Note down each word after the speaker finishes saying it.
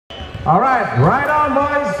All right, right on,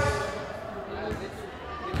 boys.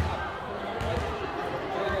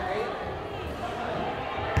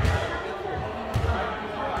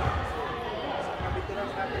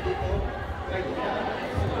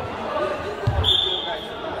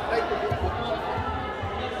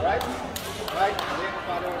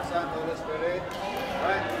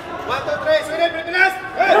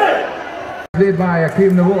 Led by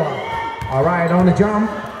Kem Navoa. All right, on the jump.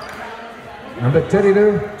 Number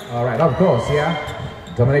 32. All right, of course, yeah.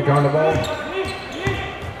 Dominic on the ball.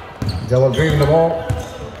 Double dream the ball.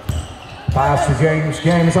 Pass to James.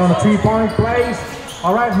 James on the 3-point place.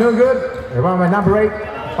 All right, no good. Rebound by number 8.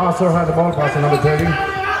 Passer had the ball. Passer number 30.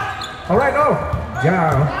 All right, oh.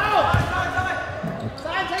 Yeah.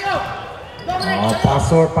 Oh,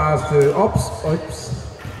 Passer pass to oops.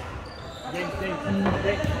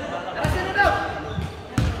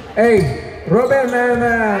 Hey, Ruben and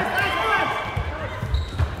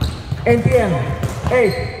NTN. Hey,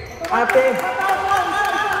 Ate.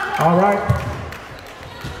 All right.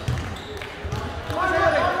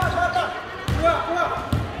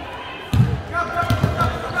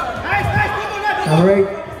 Number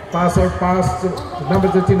 8, passer pass to number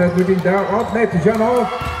 13 that's within down. Up net to Jhun Hall.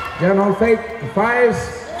 Jhun Hall fake. 5,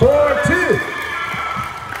 4, 2.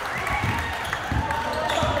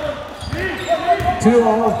 2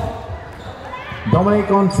 all.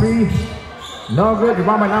 Dominic on 3. No good.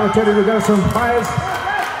 Rebound by number 30. We got some fires.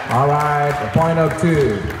 All right. A point of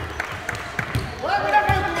 2.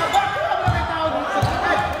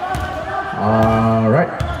 All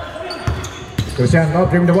right. Christian not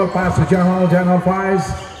dream the ball pass to Jhun Hall. Jhun Hall fires.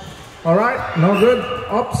 All right. No good.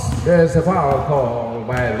 Oops. There's a foul call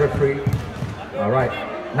by the referee. All right.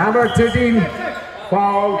 Number 13.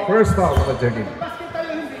 Foul. First foul number 13.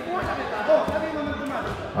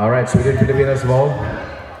 All right, Sweden Pilipinas ball.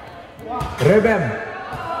 Reben.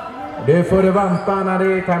 Dia for the one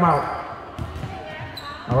panari timeout.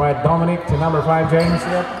 All right, Dominic to number 5 James.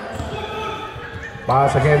 Yep.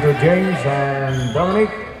 Pass again to James and Dominic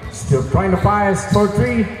still trying to fire for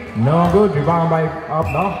 3. No good. Rebound by up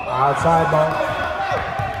no outside ball.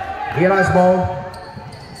 Gilaz ball.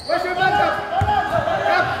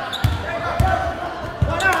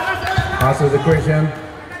 Pass to the Christian.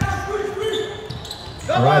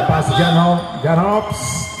 All right, pass to Jhun Hall. Jhun Hall.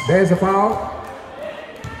 There's a foul.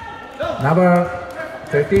 Number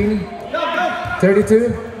 13.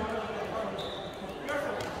 32.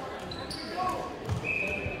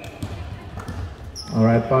 All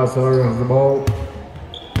right, pass over the ball.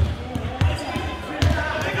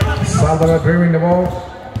 Salvador dribbling the ball.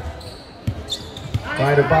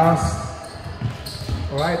 Try to pass.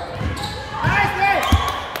 All right.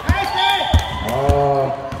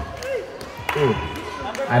 Oh.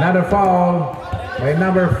 Another foul by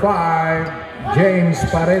number 5, James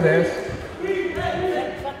Paredes.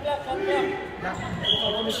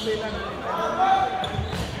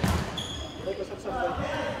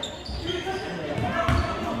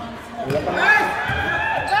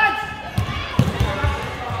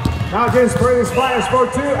 Now James Paredes fires for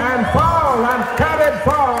 2 and foul, and counted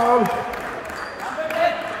foul.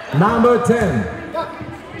 Number 10.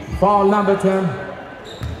 Foul number 10.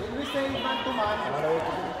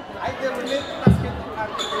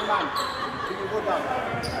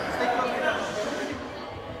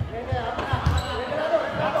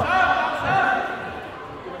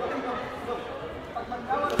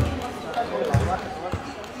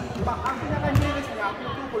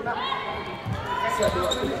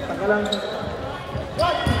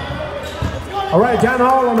 All right, Jhun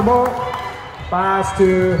Hall on the ball. Pass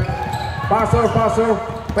to passer.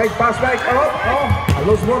 Fake pass back. Oh, I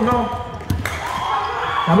lose one now.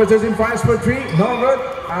 Number 13 fires for 3. No good.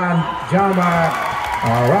 And Jhun back.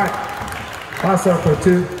 All right. Passer for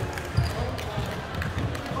 2.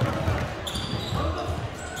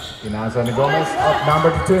 Inazan Gomez up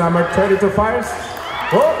number 2. Number 32 fires.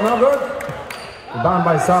 Oh, no good. Down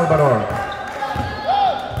by Salvador.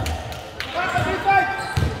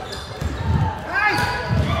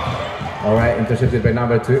 All right, intercepted by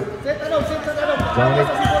number 2.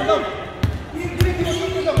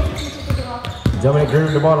 Dominic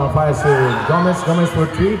dribbling the ball on fire to Gomez. Gomez for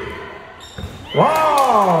 3.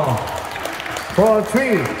 Wow! For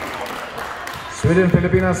 3. Sweden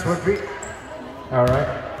Pilipinas for 3. All right.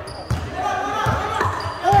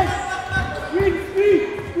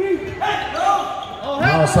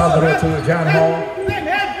 Now Salvador to Jhun Hall.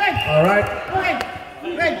 All right.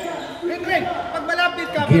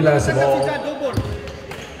 Gilaz ball.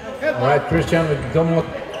 All right, Christian with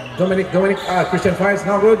Dominic. Christian fires,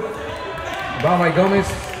 now good. Down by Gomez.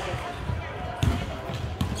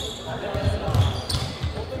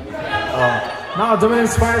 Now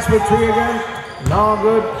Dominic's fires for 3 again. No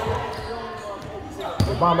good.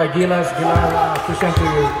 Rebound by Gilaz. Christian to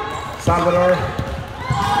Salvador.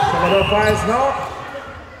 Salvador fires. No.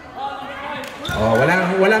 Oh,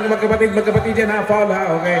 walang magkapatid dyan ha. Foul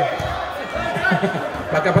ha. Okay.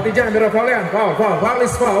 Magkapatid dyan. Pero foul yan. Foul. Foul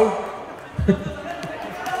is foul.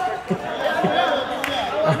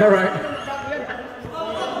 Alright.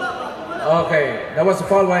 Okay. That was a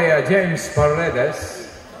foul by James Paredes.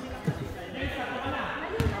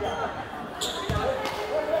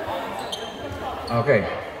 Okay.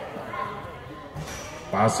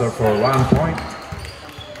 Passer for 1 point.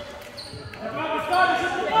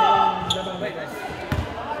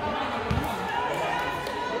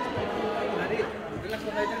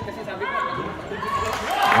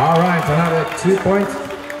 All right, another 2 points,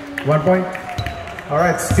 1 point. All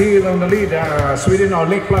right, still on the lead. Sweden or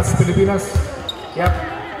Lake plus Pilipinas.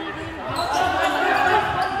 Yep.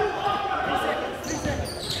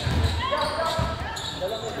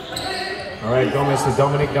 All right, Gomez to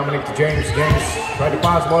Dominic to James. James try to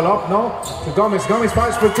pass ball up, no, to Gomez. Gomez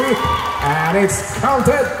fires for 2, and it's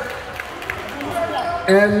counted.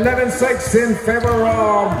 11-6 in favor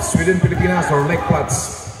of Sweden, Pilipinas or Lake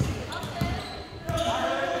Plats.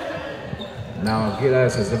 Now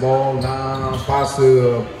Gilaz has the ball. Now pass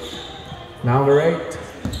to number 8.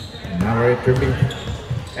 Number 8 dribbling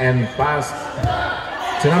and pass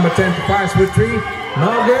to number 10 to pass for 3.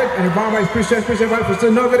 No good. And rebound by Christian. Christian fires for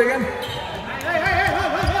 2. No good again.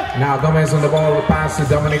 Now Gomez on the ball, pass to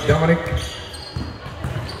Dominic.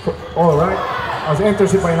 All right, as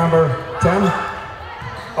intercepted by number 10.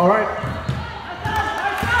 All right.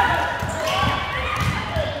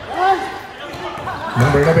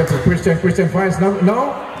 Number 11 to Christian. Christian fires no.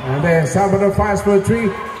 And then Salvador fires for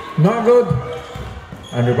 3. No good.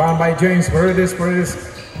 And rebound by James Paredes.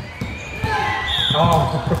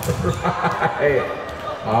 Oh, right.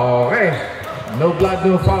 Oh, hey. No blood,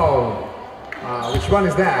 no foul. Which one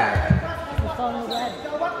is that?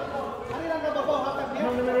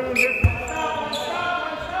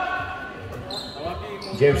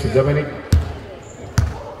 James to Dominic.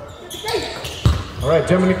 All right,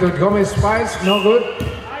 Dominic to Gomez fires. No good.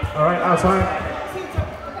 All right, outside.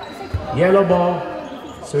 Yellow ball.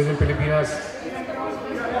 Sweden, Pilipinas.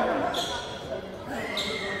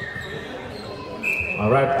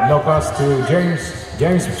 All right, no pass to James.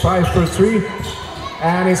 James fires for 3.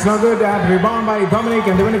 And it's not good. Rebound by Dominic,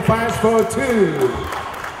 and Dominic fires for 2.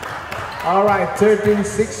 All right,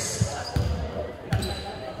 13-6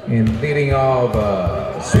 in leading of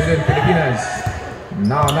Sweden, Pilipinas.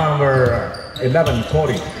 Now number 11,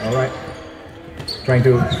 Cody. All right, trying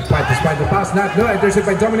to fight despite the pass. Not good. Intercepted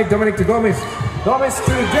by Dominic. Dominic to Gomez. Gomez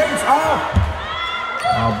to James.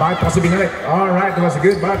 Back kasi binalik. All right, that was a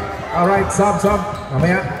good back. All right, sub.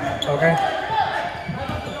 Mamaya. Okay.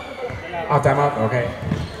 Timeout, okay.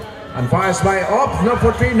 And fires by Ops, no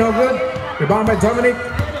for 3, no good. Rebound by Dominic.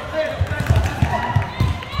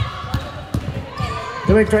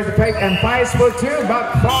 Dominic tries to fake and fires for 2,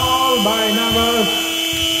 but foul by number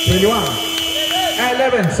 21.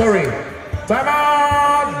 11, sorry.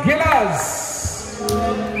 Timeout, Gilaz.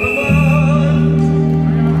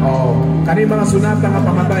 Oh, kanin mga sunata nga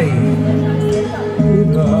pamatay.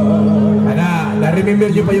 Na-remember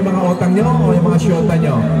nyo pa yung mga otang nyo o yung mga syota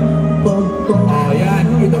nyo? Oh,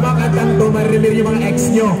 yan. Ito mga kantang to, ma-remember yung mga ex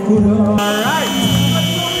nyo. Alright!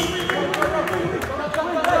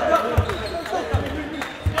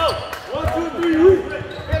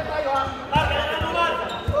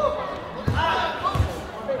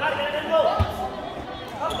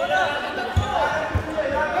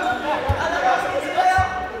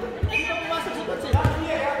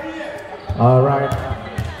 Alright.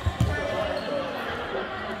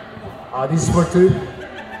 This is for 2.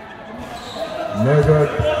 No good.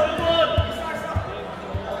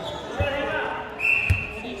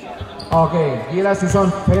 Okay, Gilaz is on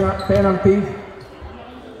penalty.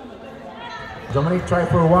 Dominic try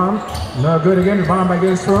for 1. No good again. Rebound by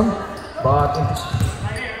Gilstrom. But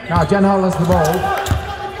now Jhun Hall has the ball.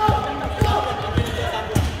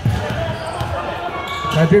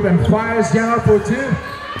 Now driven fires Jhun Hall for 2.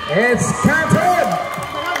 It's counted.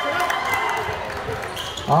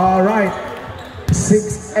 All right,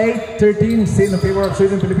 6-8, 13, still in favor of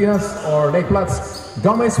Sweden, Pilipinas or Lake Plats.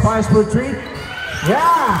 Gomez fires for 3.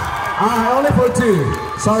 Yeah, only for 2.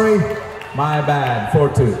 Sorry, my bad, for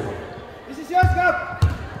 2. This is yours, Gap.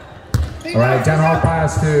 All right, Jhun Hall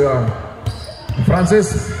pass to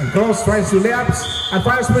Francis and cross tries to layups and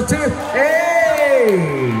fires for 2. Hey,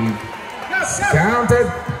 counted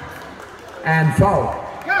and foul.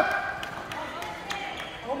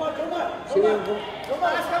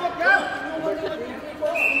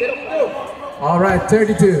 All right,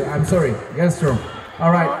 32. I'm sorry. Yes, room.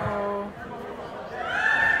 All right.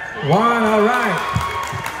 1. All right.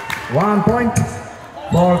 1 point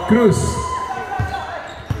for Cruz.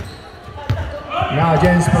 Now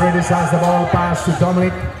James Paredes has the ball. Pass to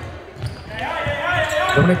Dominic.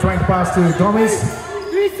 Dominic trying to pass to Gomez.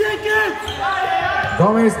 3 seconds.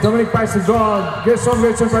 Dominic passes to God. Gets some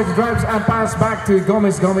Richard tries to drive and pass back to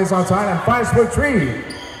Gomez. Gomez outside and fires for 3.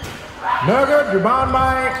 No good. Rebound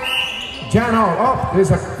by Jan Hall. Oh,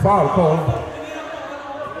 there's a foul call.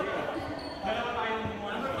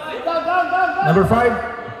 Number 5.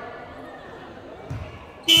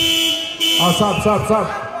 Oh, sub.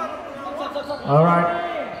 All right.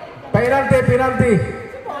 Penalty.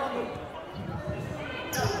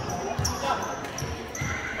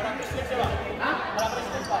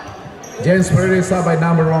 James Paredes sub by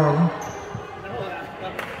number 1.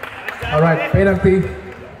 All right, penalty.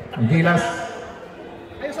 Gilaz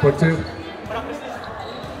for 2.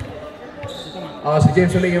 Oh, si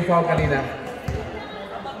James ulit yung foul kanina.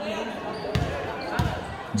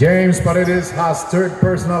 James Paredes has 3rd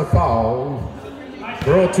personal foul.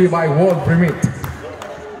 Brought to you by World Permit.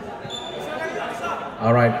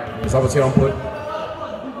 All right, is that what you're on put?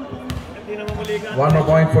 1 more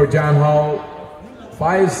point for Jan Hall.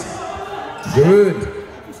 5. Good.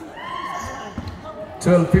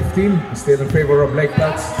 12-15, still in favor of Lake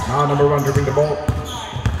Platts. Now number 1 dribbling the ball.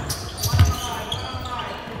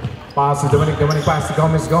 Pass to Dominic pass to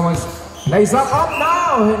Gomez. Lays up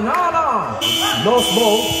now. No. Lost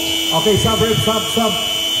ball. Okay, sub.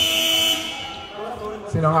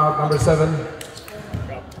 Sino out? Number 7.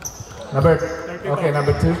 Number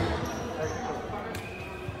 2.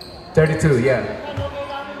 32, yeah.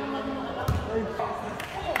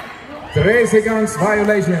 3 seconds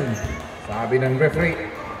violation. Sabi ng referee.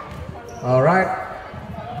 All right.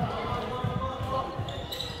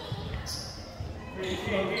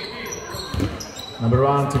 Number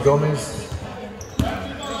 1 to Gomez.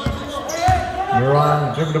 Number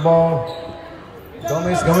 1 dribble the ball.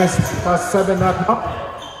 Gomez plus 7 not up.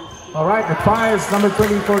 All right, it fires number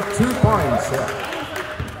 20 for 2 points.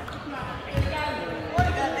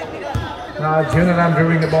 Now Jhun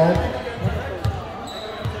dribbling the ball.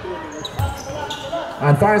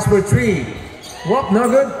 And fires for 3. Whoop, no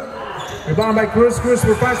good. Rebound by Cruz for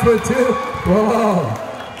pass for 2. Whoa.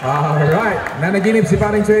 Alright. Nanaginip si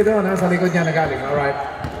paring Choy doon. Nasa likod niya nagaling. Alright.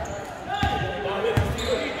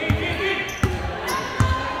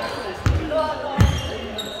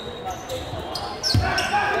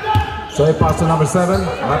 So he passed to number 7.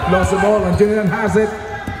 But lost the ball and Julian has it.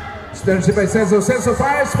 Sternship by Celso. Celso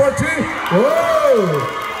fires for 2. Whoa.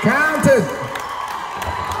 Counted.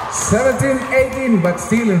 17-18, but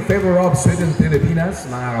still in favor of Sweden, Pilipinas,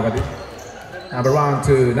 mga kapatid. Number 1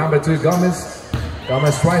 to number 2, Gomez.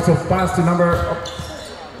 Gomez tries to pass to number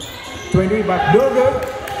 20, but no good.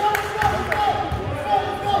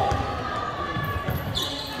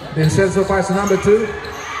 Then Celso fires to number 2.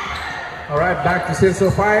 All right, back to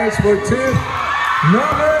Celso fires for 2. No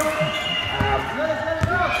good.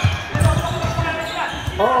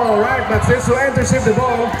 All right, but Celso intercepts the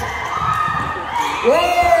ball.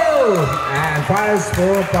 Whoa! And fires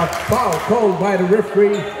for the foul called by the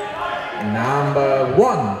referee. Number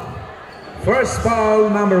 1. First foul,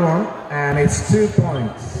 number 1, and it's 2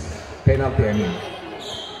 points. Penalty, I mean.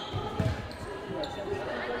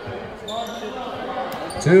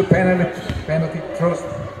 2 penalty throws.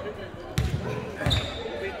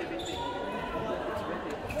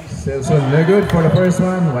 Celso no good for the first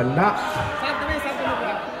one. Wala.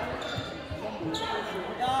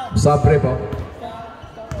 Sabre po.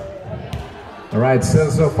 All right,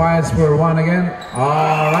 Celso fires for 1 again.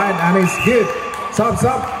 All right, and it's good. Sub.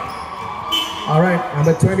 All right,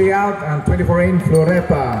 number 20 out and 24 in,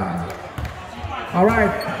 Floreta. All right,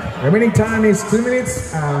 remaining time is 2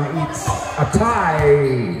 minutes and it's a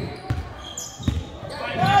tie.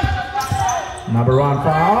 Number 1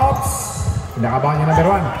 fouls. Nakabahan niya number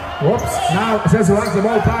 1. Whoops, now Celso has the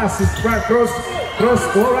ball pass. It's right, cross,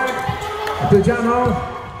 all right. To Jan Hall.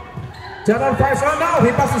 Jan Hall fires. Oh no,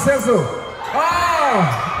 he passes Celso. Oh!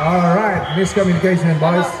 Alright, miscommunication,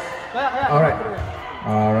 boys. Alright.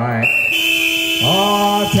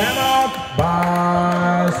 Oh, timeout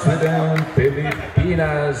by Sweden,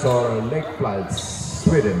 Pilipinas, or Lake Platts,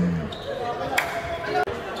 Sweden.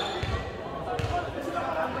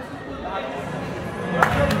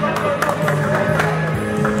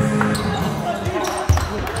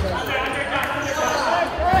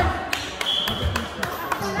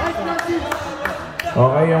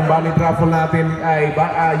 Okay, yung valid raffle natin ay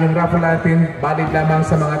yung raffle natin valid lamang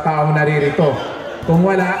sa mga taong naririto. Kung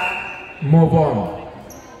wala, move on.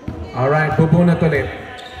 Alright, bubunot ulit.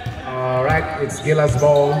 Alright, it's Gilaz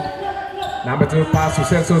ball. Number 2, pass to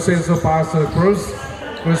Celso. Celso pass to Cruz.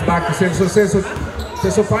 Cruz back to Celso.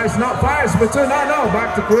 Celso fires, but no,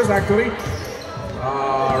 back to Cruz actually.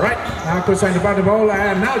 Alright, now Cruz trying to find the ball,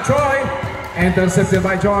 and now Troy. Intercepted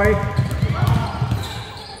by Troy.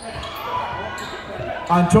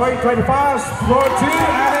 On Troy, trying to pass for 2,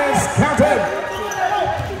 and it's counted.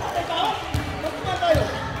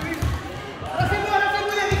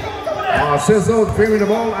 Celso clearing the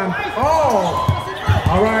ball, and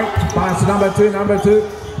all right, pass to number two.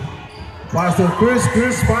 Pass to Cruz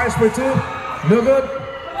fires for 2, no good,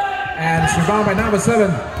 and it's rebounded by number 7.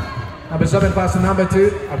 Number 7 pass to number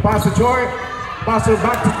 2, and pass to Troy, pass to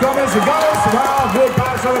back to Gomez, it goes, wow, good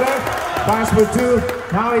pass over there, pass for 2,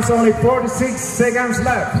 now it's only 46 seconds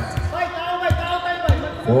left,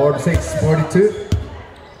 46, 42,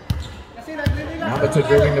 number 2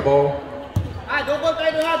 dribbling the ball.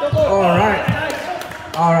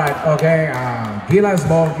 Alright, okay, Gilaz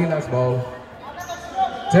ball,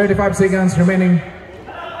 35 seconds remaining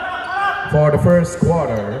for the first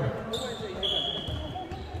quarter.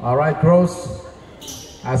 Alright, Gross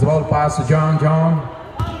as the ball pass to John.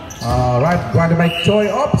 Alright, going to make Troy.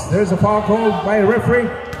 Oops, there's a foul called by a referee.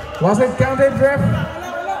 Was it counted, ref?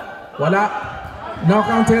 Voila, no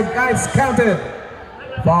counted, guys, counted.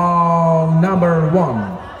 Foul number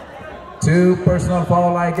 1. 2 personal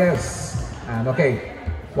foul, I guess. And okay,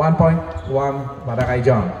 1 point, 1 para kay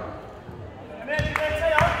John.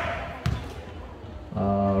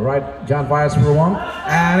 Right, John fires for 1,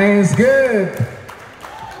 and it's good.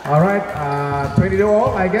 All right, 22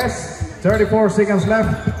 all, I guess. 34 seconds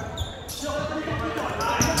left.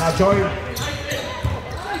 Now Troy.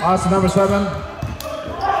 Pass to number 7.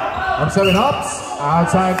 Number 7 hops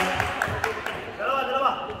outside.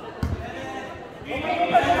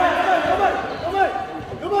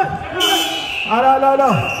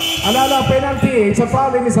 No, penalty. It's a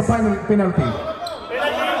foul, it is a penalty.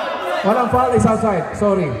 Walang foul, it's outside.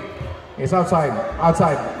 Sorry. It's outside.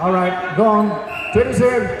 All right, go on.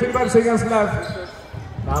 25 seconds left.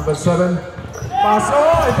 Number 7. Pass.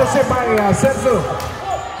 Intercept by Celso.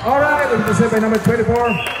 All right, intercept by number 24.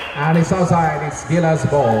 And it's outside. It's Gilaz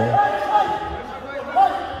ball.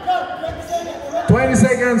 20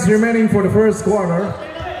 seconds remaining for the first quarter.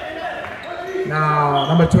 Now,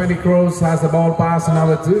 number 20, Cruz has the ball pass to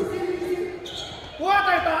number 2.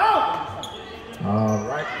 All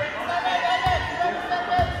right.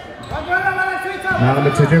 Now,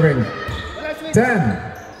 number 2 dribbling. 10,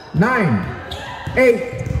 9,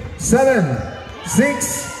 8, 7,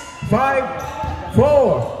 6, 5,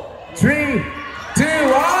 4, 3, 2.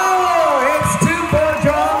 Oh, it's 2 for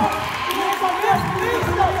John.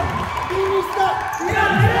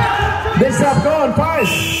 This up, go on, 5.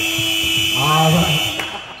 All right.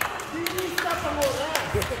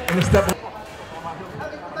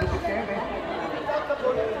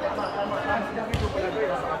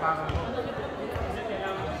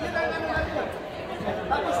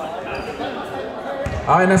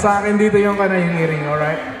 Okay, nasa akin dito yung earring,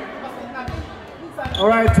 alright?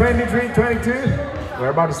 Alright, 23-22.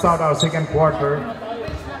 We're about to start our second quarter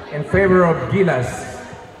in favor of Gilaz.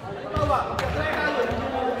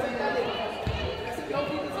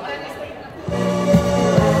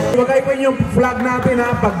 Bagay po yung flag natin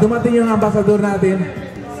ha, pag dumating yung ambassador natin.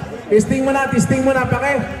 Testing mo na,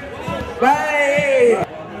 pake. Bye!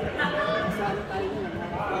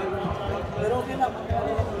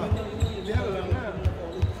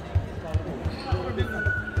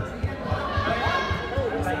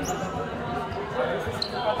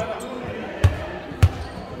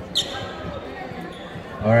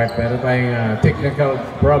 Alright, meron tayong technical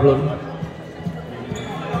problem.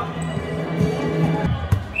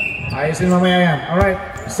 Ayusin mamaya yan. Alright,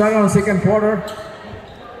 start on second quarter.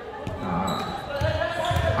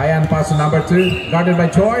 Ayan, pass to number 2, guarded by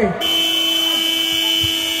Choi.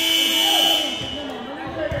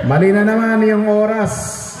 Mali na naman yung oras.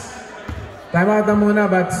 Time out na muna,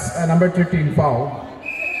 but number 13 foul.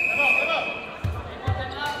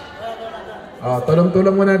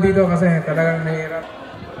 Tulong-tulong muna dito kasi talagang nahirap.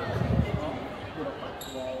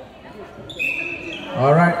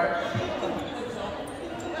 Alright.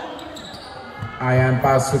 Ayan,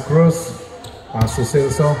 pass to Cruz. Pass to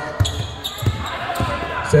Celso.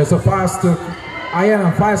 Celso pass to Ayan,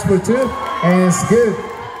 fast for 2. And it's good.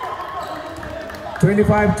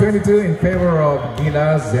 25-22 in favor of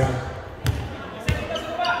Gilaz. Yeah.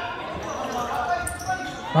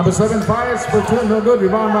 Number 7 fires for 2. No good.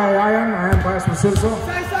 Rebound by Ayan. Ayan fires for Celso.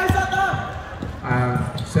 And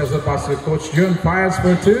Celso pass to Coach Jhun. Fires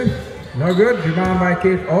for 2. No good. Rebound by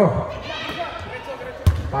Keith. Oh.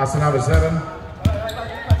 Pass to number 7.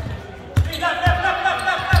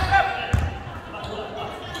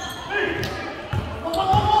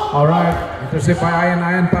 All right, intercept by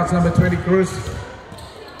Ian. Pass number 20, Cruz.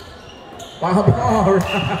 Wow,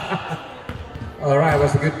 all right,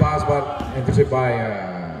 was a good pass, but intercept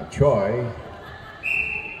by Choi.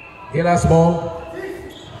 Gilaz ball.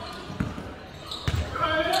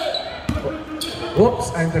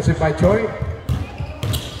 Whoops, intercept by Choi.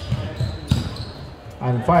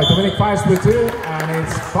 And 5, Dominic fires with 2, and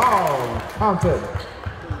it's foul, counted.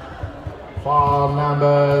 Foul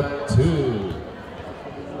number 2.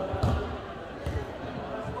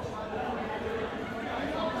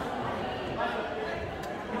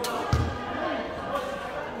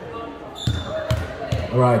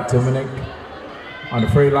 All right, Dominic on the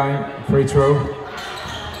free line, free throw.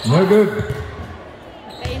 No good.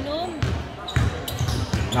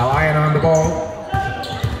 Now Ian on the ball.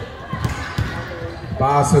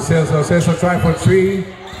 Pass to Celso. Celso try for 3.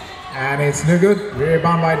 And it's no good.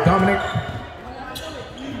 Rebound by Dominic.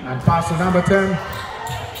 And pass to number 10.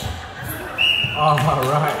 All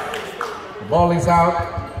right. The ball is out.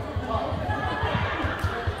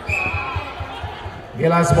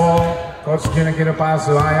 Gilaz ball. Coach Jhun Aquino pass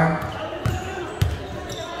to Ian.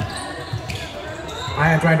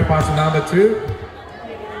 Ian trying to pass to number 2.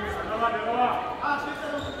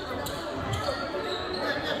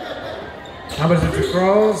 Number 2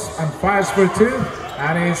 throws and fires for 2,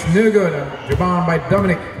 and it's no good. Rebound by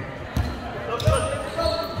Dominic.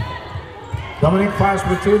 Dominic fires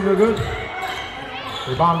for 2, no good.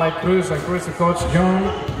 Rebound by Cruz, and Cruz to Coach Jhun.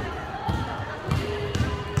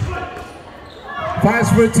 Fires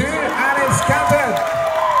for 2, and it's counted.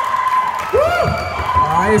 Woo!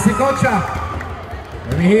 Ayos si Coach.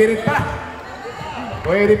 Humihirit pa.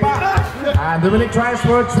 Pwede pa. And Dominic tries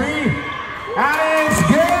for 3, and it's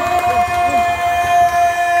good.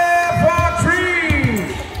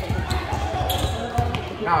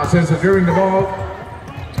 Now, since during the ball,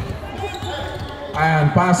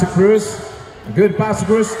 and pass to Cruz, good pass to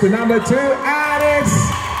Cruz to number 2, and it's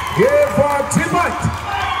good for 2 points.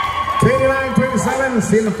 29-27,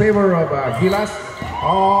 still in favor of Gilaz.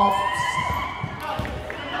 Off.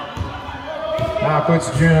 Now, Coach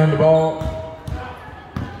Jhun on the ball,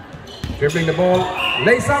 dribbling the ball,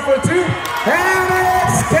 lays up for 2, and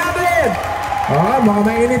it's counted. Oh, mga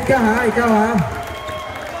mainit ka ha, ikaw ha.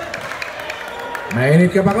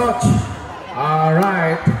 Mainit ka pa, Coach. All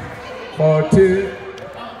right, for 2,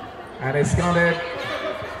 and it's counted.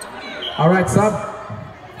 All right, sub.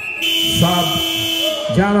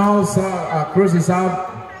 John Hall, Cruz is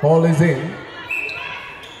out, Hall is in.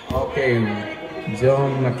 Okay,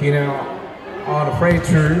 Jhun Aquino on the free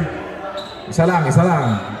through. Isa lang.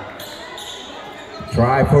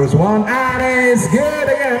 Try first 1, and it's good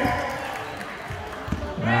again.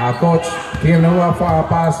 Now, Coach Kem Navoa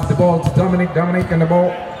pass the ball to Dominic. Dominic and the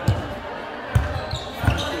ball.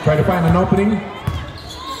 Try to find an opening.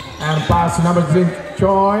 And pass to number 3,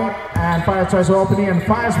 Choi. And fire tries to opening and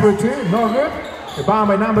fires for 2. No good. Rebound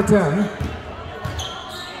by number 10.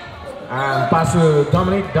 And pass to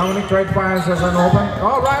Dominic. Dominic tried to fire as an open.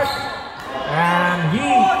 All right. And he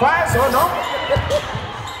fires. Oh no.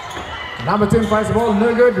 Number 10 fires the ball.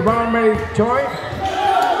 No good. Rebound by Choi.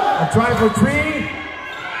 And try for 3.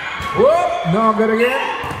 Whoop, no good again.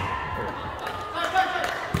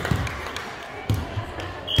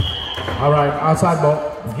 All right, outside ball.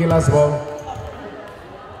 Gilaz ball.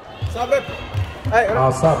 Sub.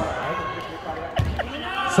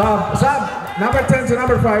 Number 10 to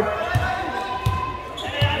number 5.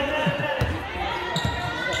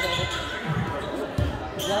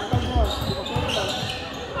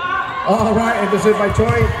 All right, intercepted by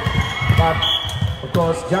Choi. But of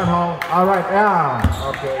course, John Hall. All right, yeah.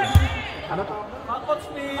 Okay.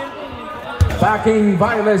 Backing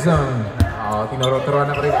violation. Oh, tinuro-turuan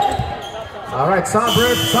na ko rin. All right, sub.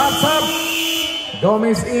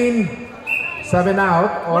 Gomez in, 7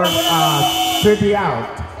 out, or 30 out.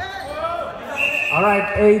 All right,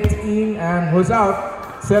 8 in, and who's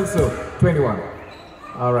out? Celso, 21.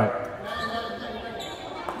 All right.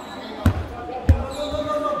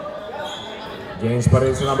 James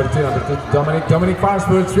Paredes, number 2, Dominic. Dominic fires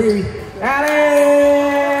for 3, and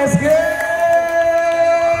it's good!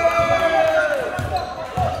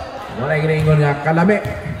 Wala ginaingon nga kalami.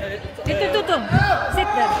 Dito. Sit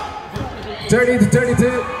there.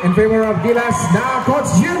 30-32 in favor of Gilaz. Now, Coach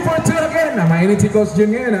Jhun for 2 again. Mainit si Coach Jhun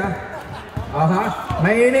ngayon, ha?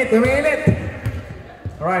 Mainit.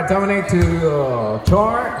 All right, Dominic to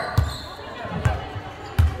Chor.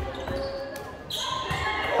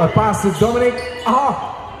 A pass to Dominic.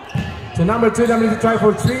 To number 2, Dominic to try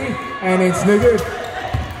for 3, and it's no good.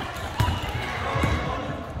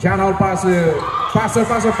 Jhun pass to passer,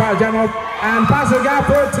 Jhun and passer gap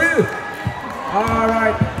for 2. All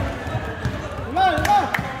right.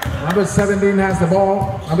 Number 17 has the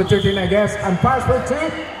ball. Number 13, I guess, and pass for 2.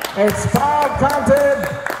 It's foul counted.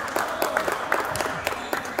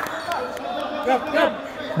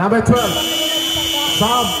 Number 12,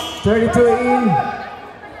 sub 32 in,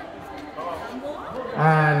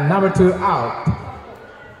 and number 2 out.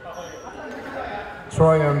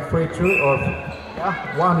 Troy on free throw or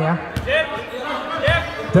 1, yeah.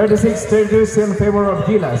 36-32 still in favor of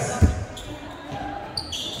Gilaz.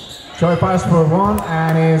 Troy pass for 1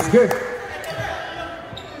 and is good.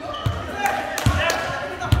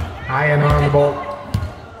 Iron on the ball.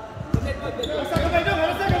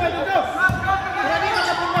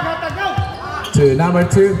 To number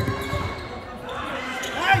 2.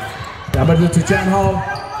 Number 2 to Jhun.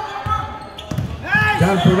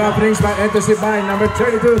 Jhun for openings by intercept by number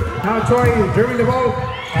 32. Now Troy dribbling the ball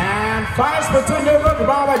and fires for 2. No good.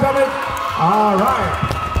 Rebound by Dominic. All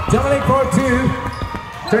right. Dominic for 2.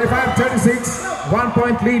 35-36. 1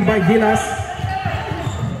 point lead by Gilaz.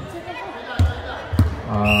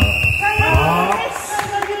 All right.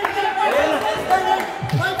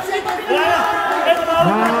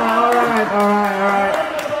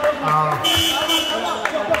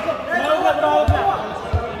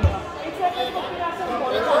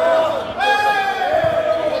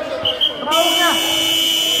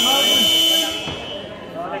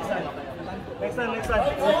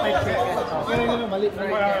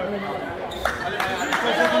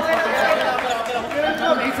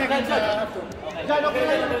 Next time.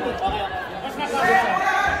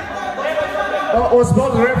 Oh, what's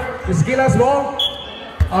ball, ref? It's Gilaz ball.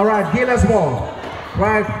 All right, Gilaz ball.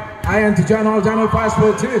 Right, iron to Jhun pass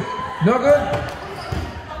for 2. No good.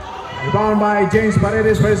 Rebound by James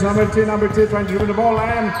Paredes versus number 2 trying to dribble the ball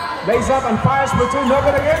and lays up and fires for 2. No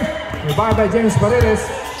good again. Rebound by James Paredes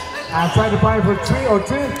and try to fire for 3 or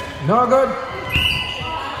 2. No good.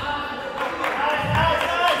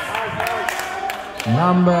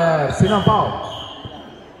 Number Sinan foul.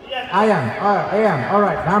 Ayan, all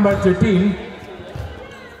right. Number 13.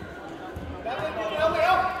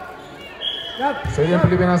 So the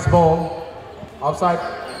Pilipinas ball offside.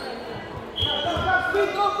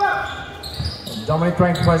 Dominic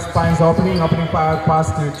trying to find opening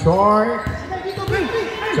pass to Troy.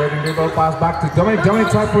 Certain dribble pass back to Dominic.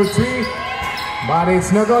 Dominic tried for 3, but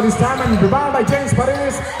it's no goal this time and rebound by James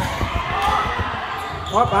Paredes.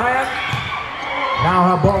 Up Ayan.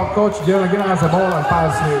 Now her ball, coach Jhun Aquino has the ball and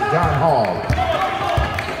pass to Jhun.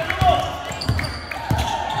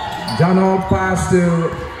 Jhun pass to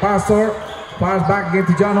Pastor. Pass back again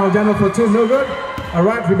to Jhun for 2, no good. A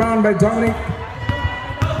right rebound by Dominic.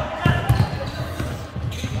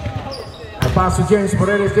 A pass to James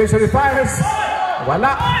Paredes. James Paredes fires.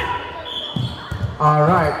 Voila. All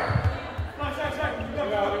right.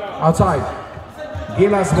 Outside.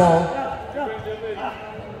 Gilaz ball.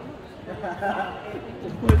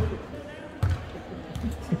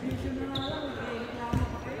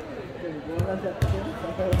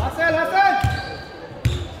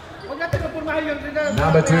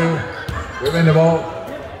 Number 2, win the ball.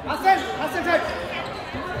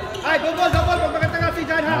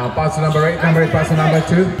 Pass to number 8, pass to number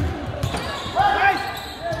 2.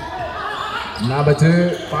 Number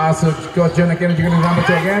 2, pass to Coach Jhun Aquino, number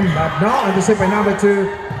 2 again, but no, intercept by number 2.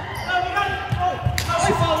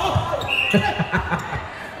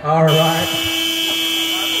 All right.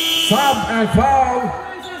 Sub and foul.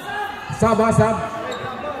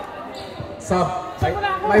 Sub.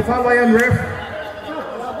 May foul ba yan, ref?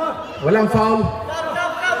 Walang foul.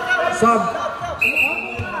 Sub.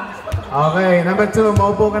 Okay, number 2,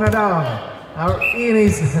 maupo ka na daw. Our in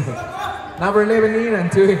is number 11 in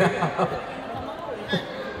and 2 out.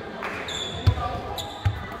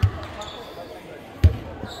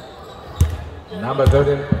 Number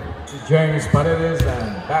 13 to James Paredes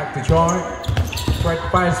and back to Troy. Right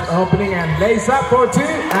pass opening and lays up for 2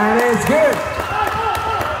 and it's good.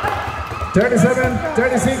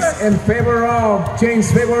 37-36 in favor of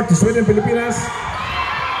James favor to Sweden Pilipinas.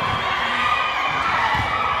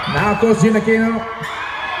 Now Coach Jhun Aquino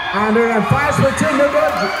under and fires for 2, no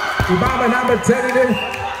good. Rebound by number 10.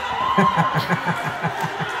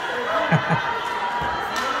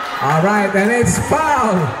 All right, and it's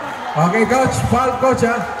foul. Okay, coach, foul, coach.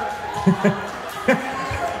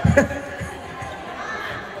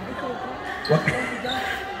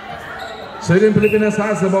 Sweden Pilipinas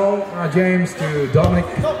has the ball. James to Dominic.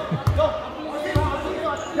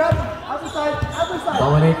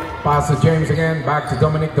 Dominic pass to James again. Back to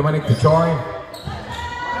Dominic. Dominic to Troy.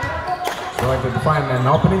 Troy to find an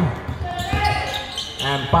opening.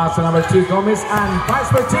 And pass to number 2, Gomez, and pass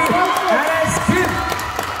for 2, and it's good.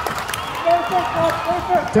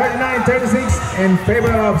 39-36 in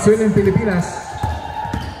favor of Sweden Pilipinas.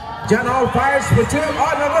 Jhun Hall fires for 2.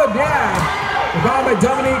 Oh, no good, yeah. Rebound by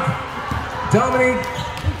Dominic. Dominic,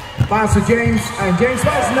 pass to James, and James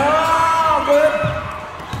pass, no good.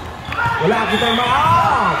 Wala kitang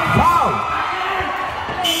foul.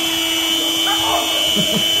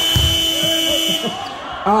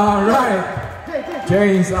 All right.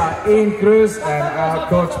 James in Cruz and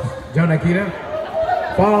coach Jhun Aquino.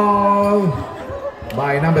 Foul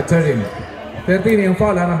by number 13. 13 yung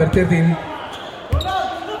foul, number 13.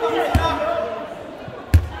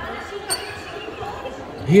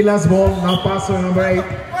 Gilaz ball, now pass to number 8.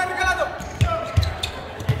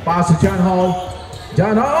 Pass to Jhun Hall.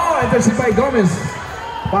 Jhun Hall, intercepted by Gomez.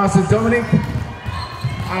 Pass to Dominic.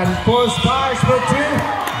 And force fires for 2,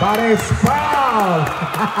 but it's foul.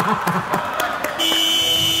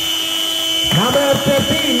 Number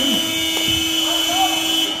 13.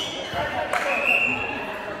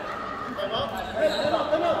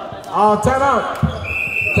 Oh, timeout.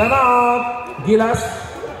 Timeout. Gilaz.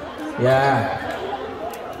 Yeah.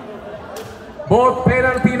 Both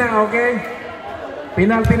penalty now, okay?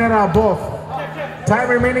 Penalty now, both. Time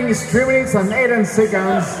remaining is 3 minutes and 8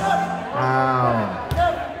 seconds.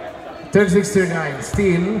 36-39.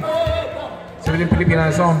 Still, Sweden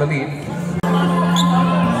Pilipinas on the lead.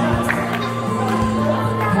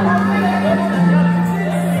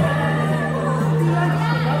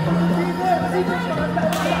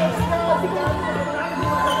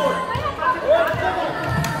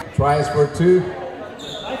 Tries for 2.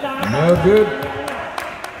 No good.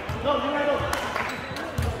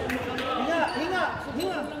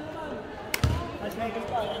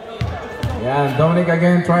 Yeah, and Dominic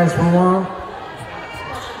again tries for 1.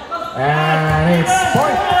 And it's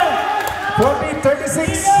point.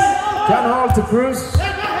 40-36. Jhun Hall to Cruz.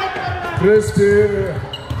 Cruz to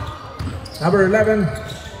number 11.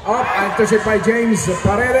 Up and intercepted by James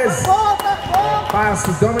Paredes. Pass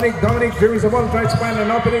to Dominic. Dominic dribbles the ball, tries to find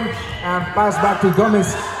an opening, and pass back to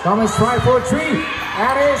Gomez. Gomez try for 3,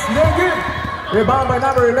 and it's no good. Rebound by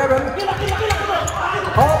number 11.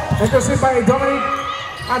 Up, intercepted by Dominic,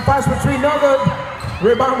 and pass for 3, no good.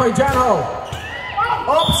 Rebound by Jhun Hall.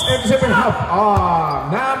 Oops, intercepted half.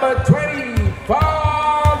 Number 20.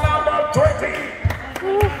 Foul number 20.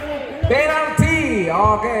 Penalty.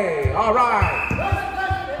 Okay, all right.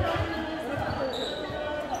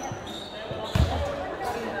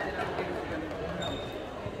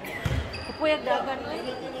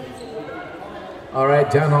 All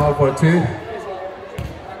right, Jhun Hall for 2.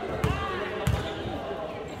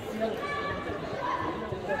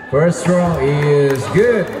 First throw is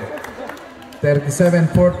good.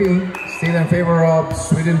 37-40, still in favor of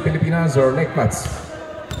Sweden Pilipinas or Lake Plats.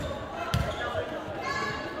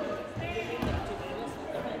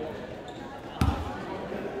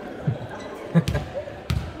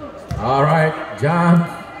 All right,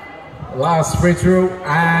 John. Last free throw,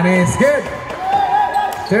 and it's good.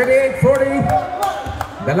 38-40.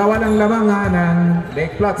 Dalawa ng lamang ng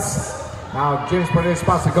Lake Plats. Now James Paredes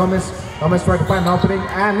pass to Gomez. Gomez trying to find an opening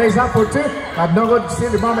and lays up for 2. But no good.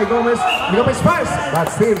 Still rebound by Gomez. Gomez fires,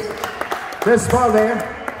 but still this ball there.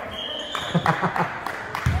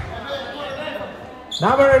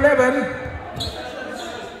 Number 11.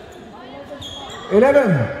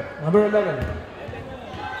 11. Number 11.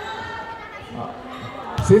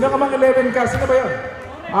 Sino ka mang 11 ka? Sino ba yun?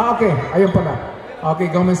 Okay. Ayun pala. Okay,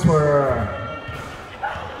 Gomez for...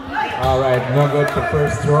 Alright, no good for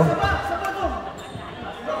first throw.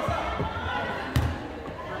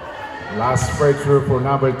 Last breakthrough for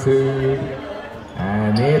number 2.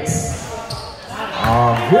 And it's...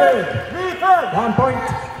 good! 1 point.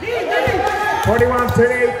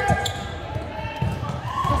 41-38.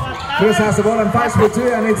 Chris has the ball and fires for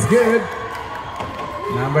 2, and it's good.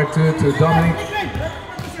 Number 2 to Dominic.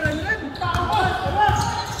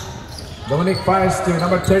 Dominic fires to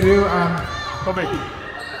number 32 and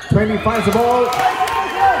 20 fires the ball.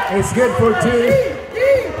 It's good for 2.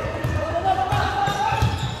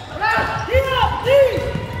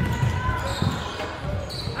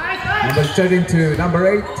 Number 13 to number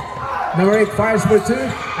 8. Number 8 fires for 2,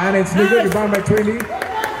 and it's no good. Rebound by 20.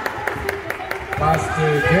 Pass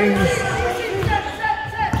to James.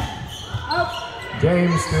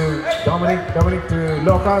 James to Dominic. Dominic to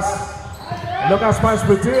Lucas. Lucas fires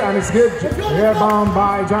for 2, and it's good. Rebound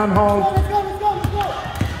by Jhun Hall.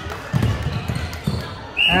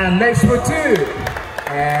 And next for 2.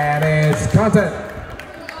 And it's counted.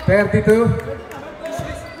 32.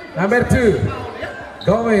 Number 2.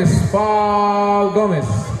 Gomez. Foul Gomez.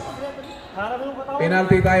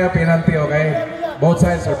 Penalty tayo, penalty, okay? Both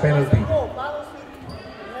sides are penalty.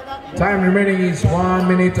 Time remaining is 1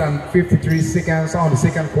 minute and 53 seconds on the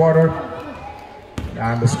second quarter.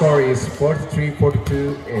 And the score is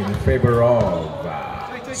 43-42 in favor of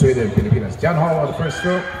Sweden, Pilipinas. Jhun Hall on the first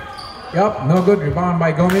stroke. Yup, no good. Rebound by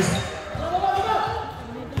Gomez.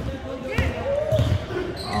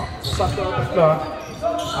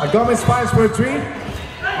 Gomez fires for 3.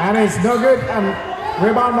 And it's no good. And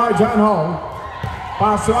rebound by Jhun Hall.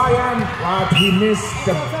 Pass to Ayan, but he missed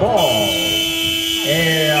the ball.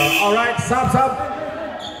 Alright, sub.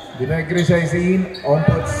 Dinagri siya is in. On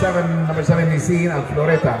put 7, number 7 is in. And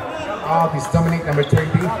Floreta out is Dominic, number 20.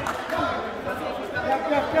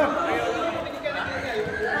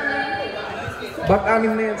 But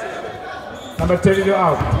number 32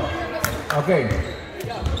 out. Okay.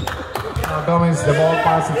 Now Gomez, the ball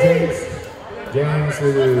pass to James. James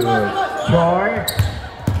to Troy.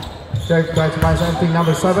 Try to find something.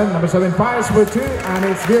 Number 7. Number 7 fires for 2, and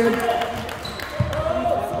it's good.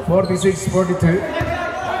 46-42.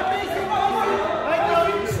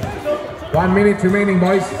 1 minute remaining,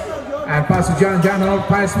 boys. And pass to Jhun Hall.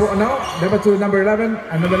 Pass for number 2, number 11,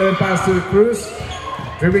 and number 11 pass to Cruz.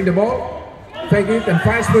 Dribbling the ball. Take it and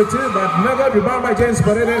fires for 2, but no good. Rebound by James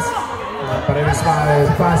Paredes. Paredes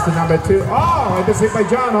pass to number 2. Oh, intercept by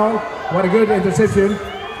Jhun Hall. What a good interception.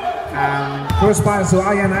 And cross pass to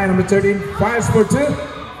Ayan, number 13. Fires for 2.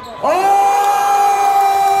 Oh!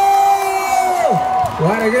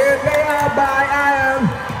 What a good layup by Ayan.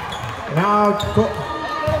 Now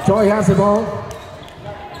Troy has the ball.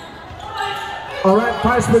 Alright,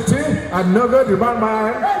 fires for 2. And no good. Rebound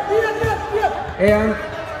by Ayan.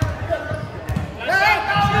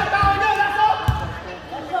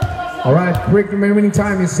 Alright, quick remaining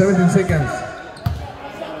time is 17 seconds.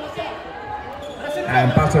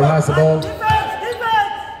 And Pastor has the ball.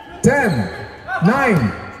 10,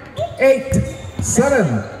 9, 8,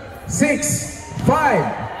 7, 6,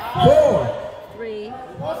 5, 4, 3.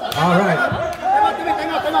 Alright.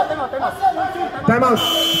 Time out.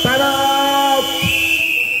 Time out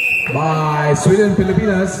by Sweden,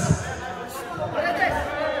 Pilipinas.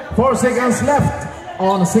 4 seconds left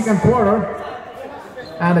on the second quarter.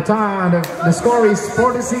 And the score is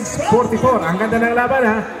 46-44. Ang ganda ng laban,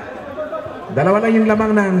 ha. Dalawa lang yung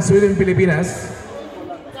lamang ng Sweden, Pilipinas.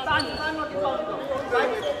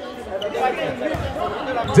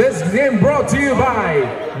 This game brought to you by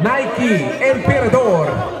Nike, Emperador,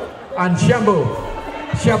 and Shampoo.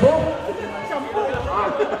 Shampoo?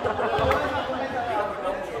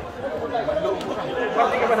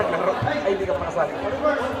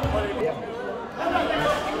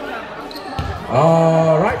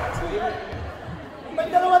 All right.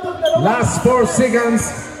 Last 4 seconds.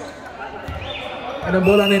 Anong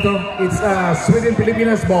bola nito? It's Sweden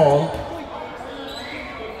Pilipinas ball.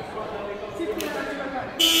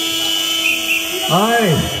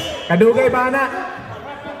 Ay, kadugay ba na?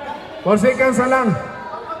 4 seconds na lang.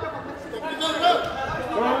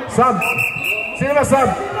 Sub. Sino ba sub?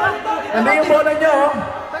 Nandun yung bola nyo.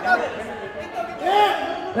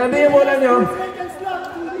 Nandun yung bola nyo.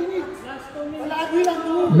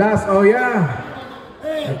 Last, oh yeah.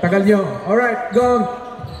 Tagal nyo. Alright, go.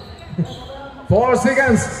 4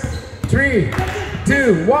 seconds. 3,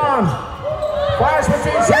 2, 1. 5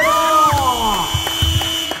 seconds.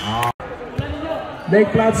 Lake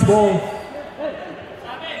Platts ball.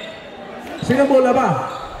 Sino bola ba?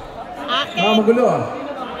 Akin. Magulo ah.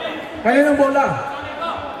 Kaninong bola?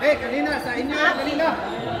 Kanina, sa inyo, kanina.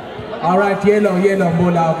 Alright, yellow ang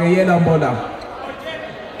bola. Okay, yellow ang bola.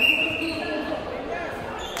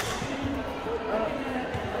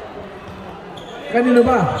 Kanino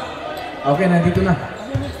ba? Okay, nandito na.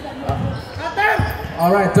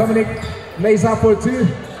 Alright, Dominic lays up for 2.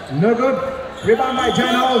 No good. Rebound by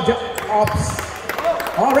Jhun Hall. Ops.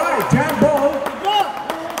 Alright, jam ball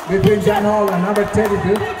between Jhun Hall and number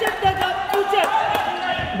 32.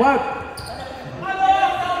 What?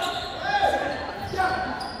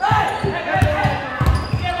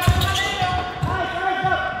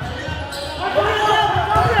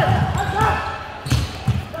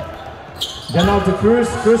 Jhun Hall to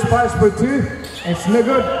Cruz. Cruz fires for 2. It's no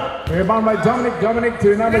good. Rebound by Dominic. Dominic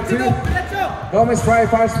to number 2. Gomez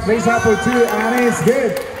fires, plays up for 2, and it's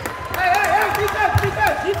good.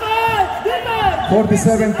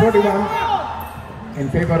 47-41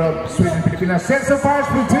 in favor of Sweden, Pilipinas. Sets of fires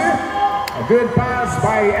for 2. A good pass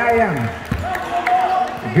by Ayan.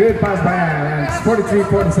 Good pass by Ayan. And it's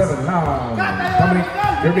 43-47. Now Dominic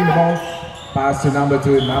dribbling the ball. Pass to number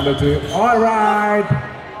 2. Number 2. All right.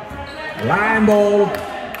 Line ball.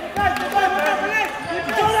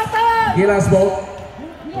 Gilaz ball.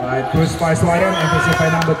 Right, push by Sweden, emphasis by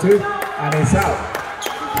number 2, and it's out.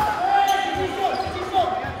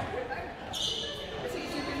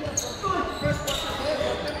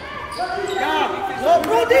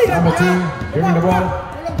 Number 2, giving the ball.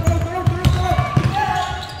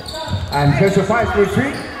 And here's a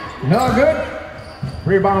 5-3, no good.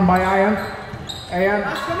 Rebound by Ian. Ian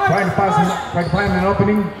trying to pass, trying to find an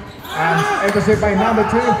opening. And emphasis by number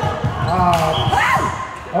 2.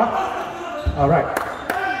 All right.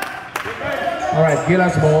 All right,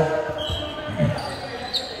 Gilaz ball.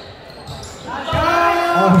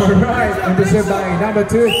 All right, emphasis by number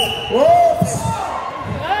 2. Whoops!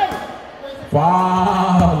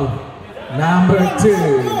 Foul. Number 2,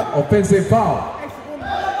 offensive foul.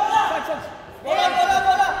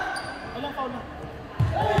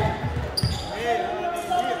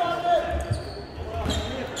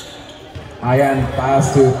 Ian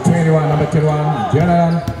pass to 21, number 21,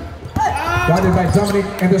 Jonathan. Guarded by Dominic,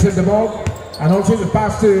 intercept the ball. And also the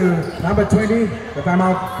pass to number 20, the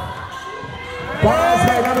timeout. Pass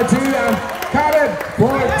by number 2 and counted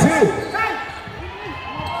for 2.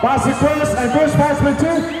 Pass to Cruz and Cruz pass for 2.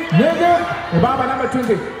 No good. Rebound by number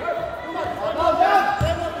 20.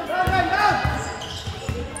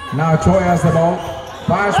 Now Choi has the ball.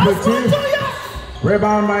 Pass for 2.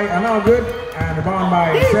 Rebound by another good. And rebound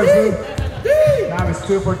by Chelsea. Now it's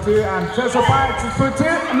 2 for 2 and Chelsea pass for 2.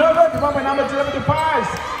 No good. Rebound by number 75.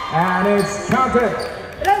 And it's counted.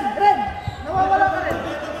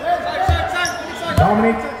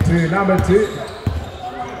 Dominic to number 2.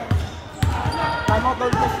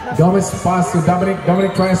 Gomez pass to Dominic.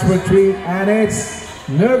 Dominic tries for 3 and it's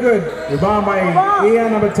no good. Rebound by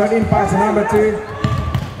Ian, number 13, pass to number 2.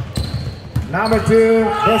 Number 2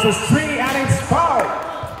 versus 3 and it's foul.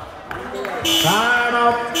 Time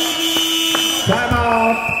out. Time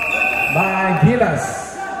out by Gilaz.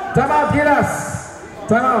 Time out, Gilaz.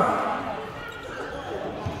 Time out.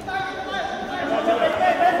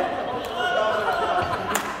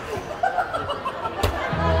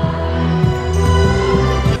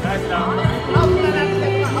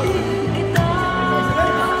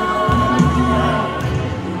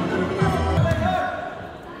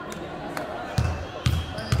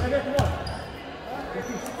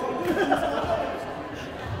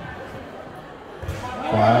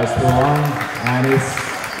 Fires for 1 and it's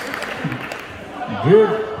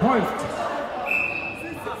good point.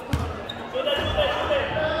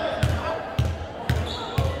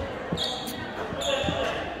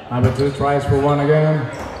 Number 2 tries for 1 again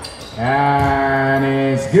and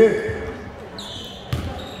it's good.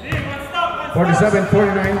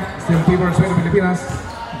 47-49, still keepers with the Pilipinas.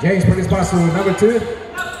 James put his pass to number 2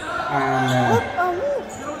 and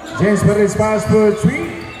James put his pass for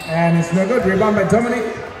 3. And it's no good. Rebound by Dominic.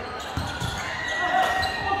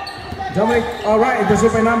 Dominic, all right,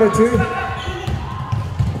 intercept by number 2.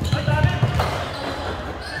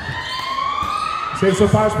 Saves so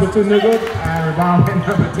pass for 2, no good. And rebound by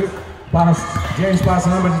number 2. Pass, James pass to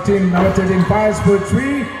number 13. Number 13 pass for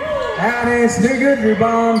 3. And it's no good.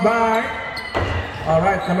 Rebound by, all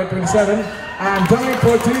right, number 27. And Dominic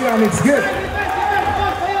for 2, and it's good.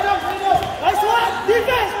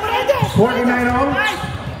 49 on.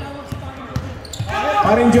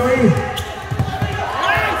 Joy.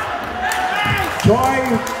 Joy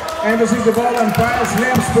emphasis the ball and fires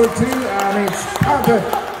lamps for 2 and it's counted.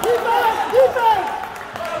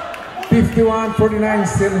 51-49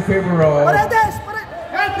 still in favor of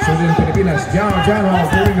Southern Pilipinas. John Hall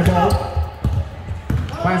holding the ball.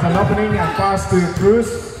 Finds an opening and pass to Cruz.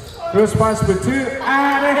 Cruz pass for 2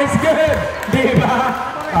 and it's good. Diba?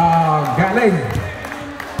 Galing.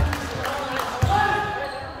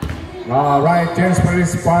 All right, James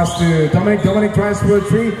Paris pass to Dominic. Dominic tries for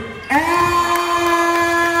 3. And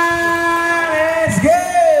it's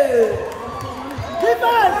good!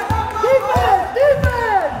 Defense!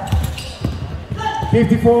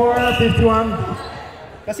 54-51.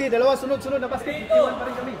 Kasi dalawa sunod-sunod na basket, 51 pa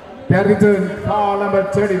rin kami. 32, foul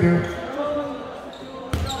number 32.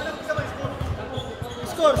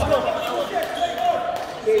 Score!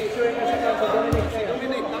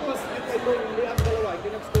 Dominic, tapos ito yung liang dalawa,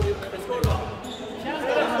 hindi nag-score yung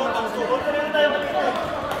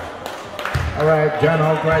all right, John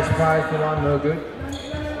Hall tries 5 for 1, no good.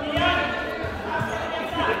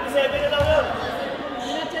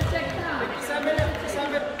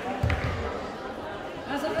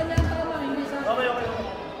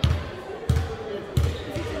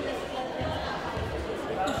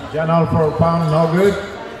 John Hall for a pound, no good.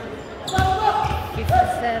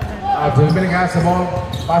 57. Dominic has the ball,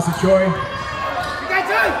 pass to Choi.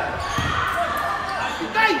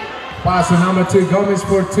 Pass to number 2, Gomez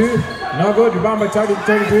for 2. No good. Rebound by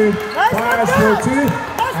 32. Fires for 2.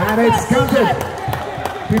 And it's counted.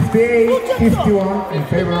 58-51 in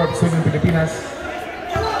favor of Sweden Pilipinas.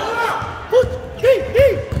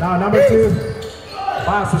 Now number 2.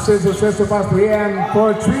 Pass to Cesar pass to Ian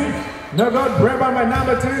for 3. No good. Rebound by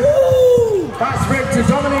number 2. Pass break to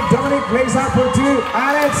Dominic. Dominic lays out for 2.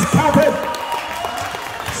 And it's counted.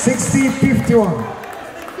 60-51.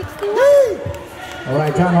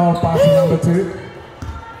 Alright, Jhun Hall passing number 2.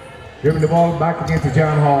 Giving the ball back again to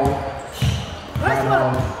Jhun Hall. Jhun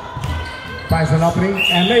Hall finds an opening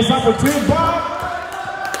and lays up for 2. But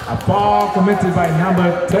a foul committed by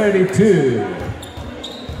number 32.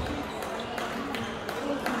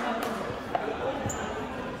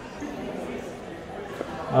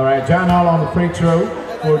 Alright, Jhun Hall on the free throw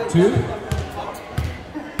for 2.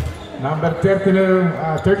 Number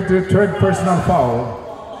 32, third personal foul.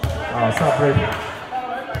 Oh, stop break.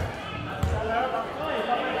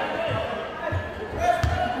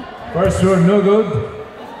 First row, no good.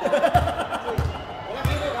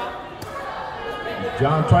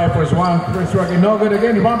 John try for his one. First row, no good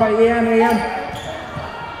again. Rebound by Ian.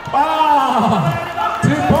 Oh!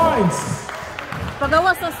 2 points.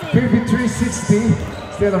 53-60.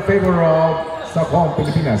 Still in favor of Stockholm,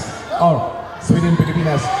 Pilipinas. Oh, Sweden,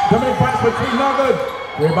 Pilipinas. Dominic pass for 3, no good.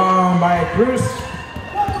 Rebound by Cruz.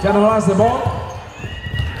 Jhun Hall has the ball.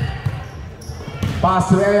 Pass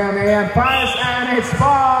to Ian fires and it's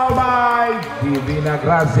fouled by Divina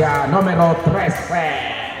Gracia, numero 13.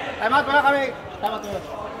 Time out pala kami.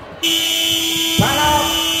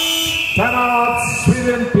 Time out,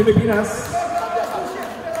 Sweden, Pilipinas.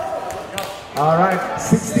 Alright,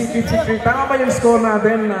 60-53. Tama ba yung score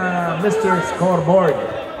natin, Mr. Scoreboard?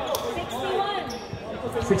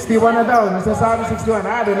 61 na daw. Nasasabi 61.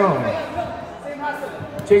 I don't know.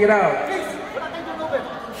 Check it out.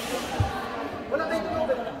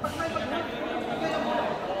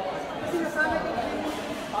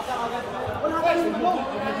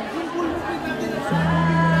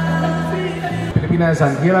 Pilipinas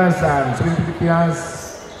and Gilaz and Sweden Pilipinas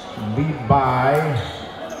lead by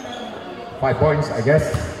 5 points, I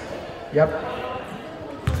guess. Yep.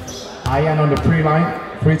 Ian on the free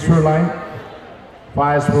throw line.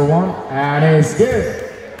 Fires for 1 and it's good.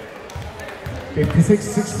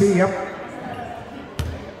 56-60, yep.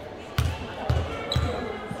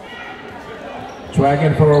 Try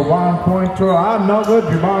again for a 1-point throw. No good.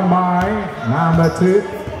 Rebound by number 2.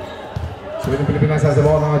 Sweden Pilipinas has the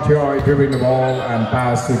ball now. Joy dribbling the ball and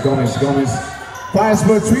pass to Gomez. Gomez fires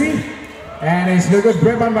for 3. And it's no good.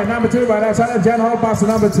 Rebound by number 2. By that side, Jhun Hall pass to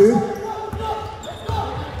number 2.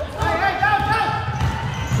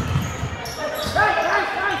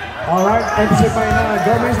 Alright, intercept by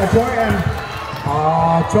Gomez, Joy, and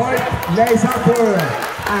Joy lays up for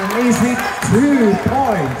an easy 2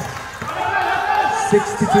 points.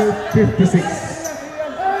 62-56.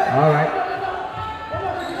 Alright.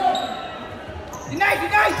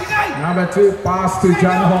 Number 2, pass to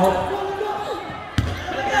Jhun Hall.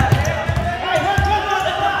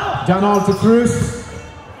 Jhun Hall to Cruz.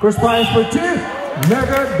 Cruz fires for 2. No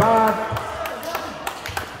good, but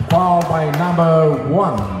foul by number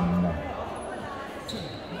 1.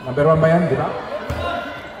 Number 1 ba yan, di ba?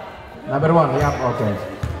 Number 1, yep, okay.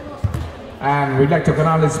 And we'd like to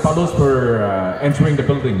acknowledge Palos for entering the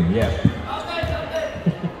building, yeah.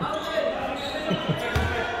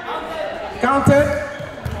 Counted.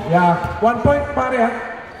 Yeah, 1 point pare.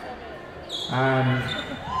 And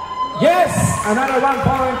yes, another 1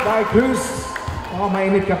 point by Cruz. Oh,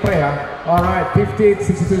 mainit ka pre ha. Alright,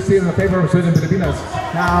 58-62 still in favor of Sweden Pilipinas.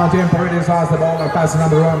 Now James Paredes has the ball and pass to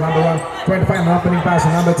number 1. 25 an opening pass to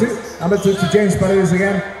number 2. Number 2 to James Paredes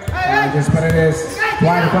again. James Paredes,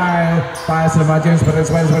 25, pass to James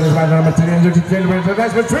Paredes, number 2,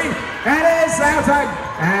 that's for 3, and it's outside.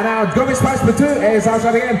 And now Gomez pass for 2, it's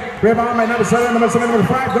outside again. Rebound by number 7, number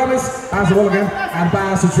 5, Gomez has the ball again, and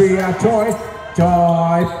pass to 3, Joy,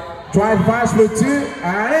 try to pass for 2,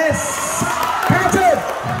 and it's counted!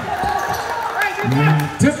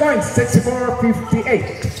 2 points,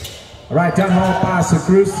 64-58. Alright, Jhun Hall pass to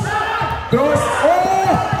Cruz. Cruz, oh!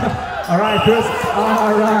 Alright, Cruz,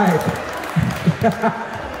 alright.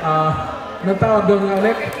 Anong tawag doon nga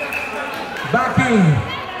ulit? Backing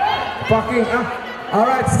up.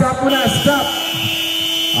 Alright, stop muna, stop.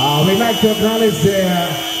 We'd like to acknowledge the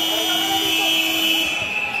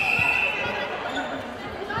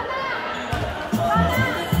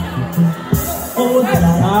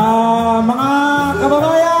mga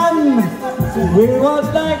kababayan, we would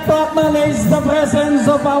like to acknowledge the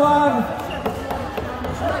presence of our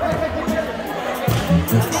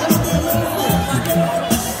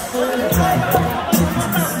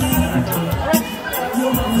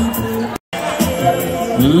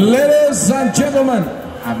gentlemen.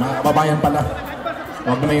 Mga kababayan pala.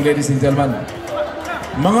 Huwag naman yung ladies and gentlemen.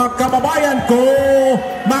 Mga kababayan ko,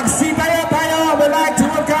 magsitaya tayo. We'd like to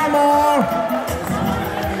welcome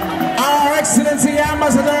our Excellency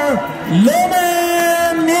Ambassador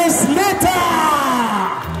Lumen Islita.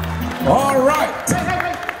 Alright.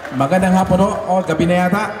 Magandang hapon o gabi na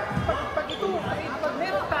yata.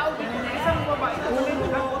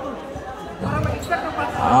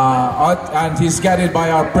 And he's guided by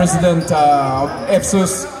our president of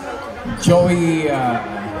EFSUS, Joey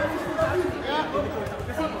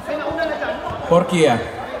Porkia.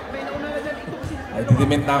 Ay,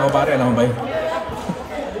 didiment na ako pare, alam mo ba yun?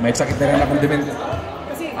 May sakit na rin akong diment.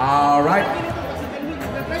 Alright.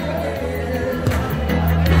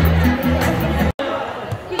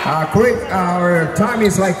 Quick, our time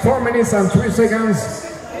is like 4 minutes and 3 seconds.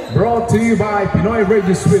 Brought to you by Pinoy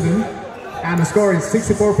Radio Sweden. And the score is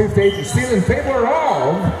 64-58, still in favor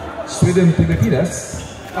of Sweden, Pilipinas.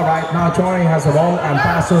 Alright, now Choi has the ball and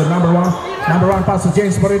pass to number one pass to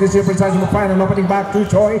James, but it is here precise number 5 and opening back to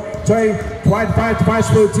Choi. Choi tried 5 to pass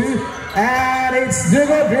through 2, and it's good,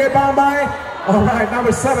 rebound by, alright, number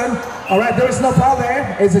 7. Alright, there is no foul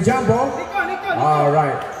there, it's a jump ball.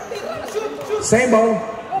 Alright, same ball.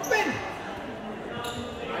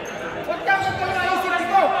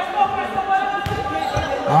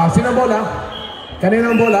 Sinong bola?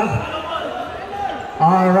 Kaninong bola?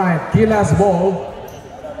 Alright, Gilaz ball.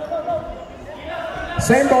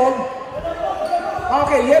 Same ball.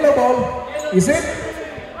 Okay, yellow ball. Is it?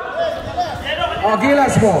 Oh,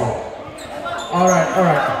 Gilaz ball. Alright,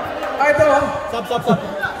 alright. Ito. Stop.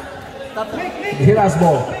 Gilaz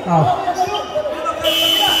ball. Oh.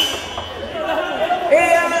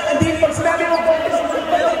 Hindi pag sinabi mo po.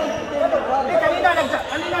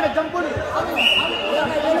 Kanina nag-jump ball.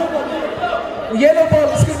 Yellow ball,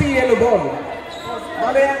 this could be yellow ball.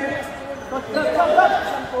 Alright.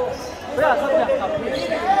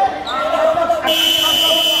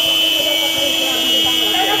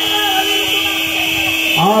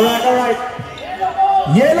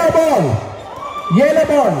 Yellow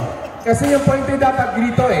ball. Kasi yung pointed dapat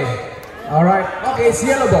dito eh. Alright, okay, it's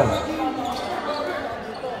yellow ball.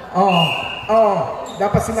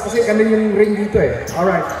 Dapat sila kasi kanina yung ring dito eh.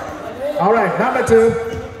 Alright, number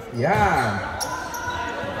 2. Yeah.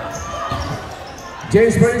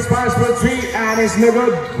 James Burns fires for 3 and it's no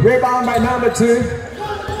good. Rebound by number 2.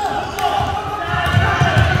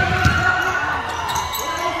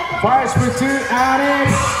 Fires for 2 and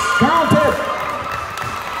it's counted.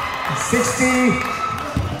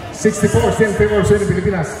 60-64 still in favor of Sweden,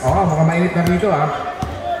 Pilipinas. Mga mainit na dito ha.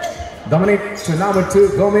 Dominic to number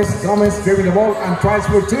 2, Gomez dribbling the ball and tries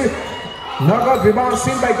for 2. No good, rebound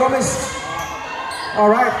seen by Gomez.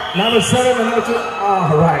 Alright, number 7 and number 2.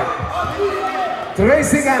 Alright. 3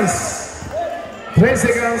 seconds.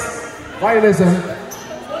 Violation.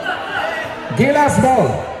 Gilaz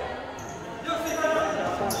ball.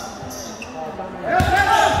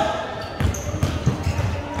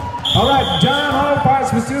 Alright, John Hall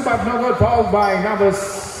fires with 2 but no good, fouled by number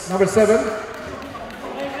 7.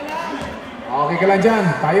 Okay ka lang dyan.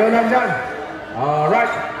 Tayo lang dyan.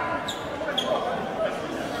 Alright.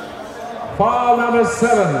 Foul number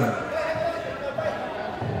 7.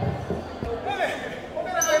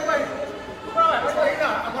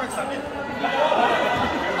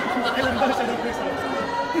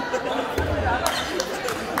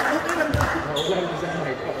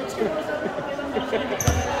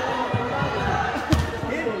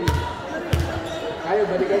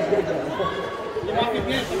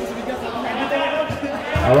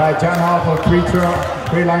 Alright, John Hall for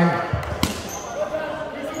free line.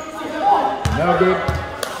 No good.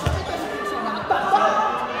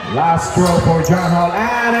 Last throw for John Hall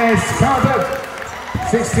and it's counted.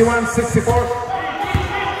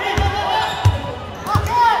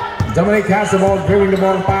 61-64. Dominic has the ball, dribbling the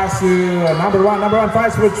ball, pass to number one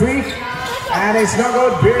fires for 3 and it's no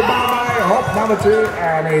good. Rebound by number 2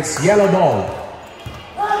 and it's yellow ball.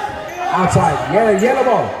 Outside, yellow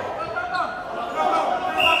ball.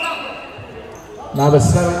 Number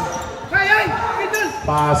 7.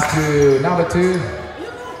 Pass to number 2.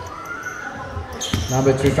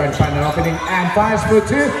 Number 2 trying to find an opening and fires for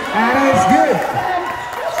 2 and it's good.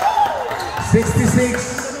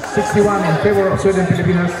 66-61 in favor of Sweden,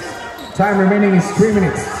 Pilipinas. Time remaining is 3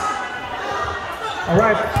 minutes.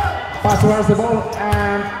 Alright, pass towards the ball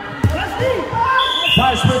and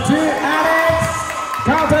fires for 2 and it's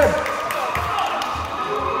counted.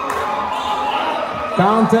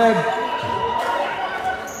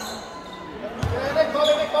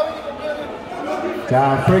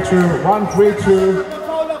 Free through, 1 free through.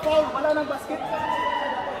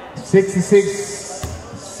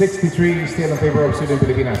 66-63 still in favor of Student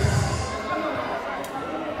Pilipinas.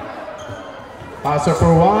 Passer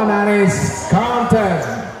for one and is counted.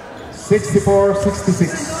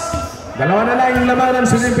 64-66. Dalawa na lang yung laban ng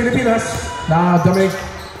Student Pilipinas. Now Dominic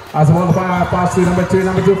has a one pass to number 2.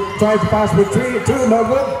 Number 2 tries to pass for 3. 2 no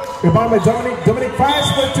good. Rebound by Dominic. Dominic fires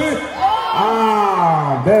for 2.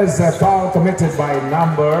 There's a foul committed by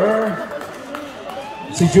number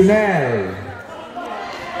si Junel.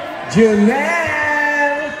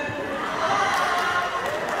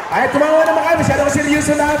 Ay, tumawa naman kayo. Masyadong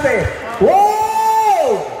seryoso natin.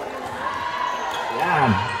 Whoa!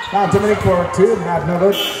 Yan. Now Dominic for 2. Not no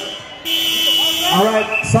good.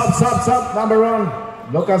 Alright, sub. Number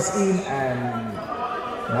 1. Lucas in and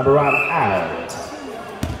number 1 out.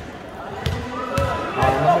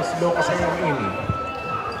 Number si Lucas in.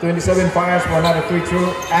 27 fires for another free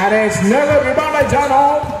throw. And it's never rebound by John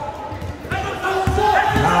Hall.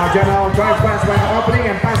 Now John Hall tries to pass by the opening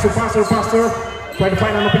and pass to Pastor. Trying to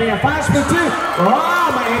find an opening and pass for 2.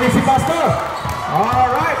 Oh, my NC Pastor.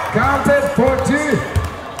 Alright, counted for 2.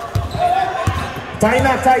 Tie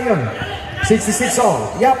yun. 66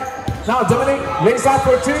 all. Yep. Now Dominic lays out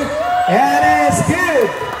for 2. And it's good.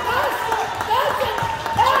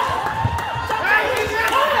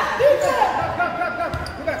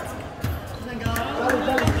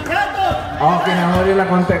 Okay, nahuli lang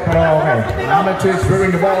konti pero okay. Number 2 is throwing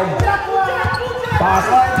the ball. Pass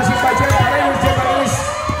on to shoot by Jhun.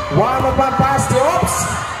 One more pass to Oops.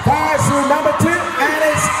 Pass to number 2 and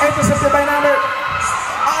it's intercepted by number.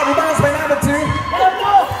 Rebounds by number 2.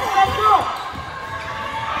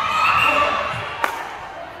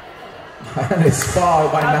 And it's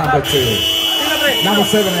fouled by number 2. Number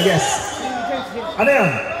 7, I guess. Ano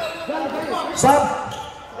yun? Sub?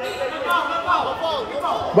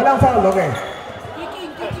 Walang foul, okay.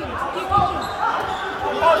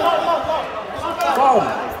 Foul.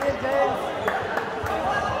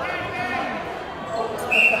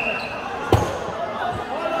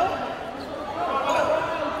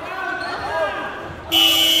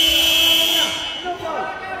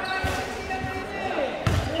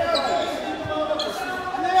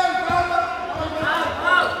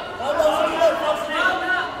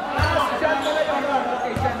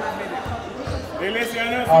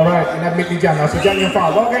 Alright, inadmit ni Jan. Si Jan yung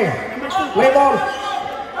foul. Okay. Play ball.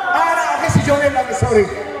 Okay, si Jonel lang. Sorry.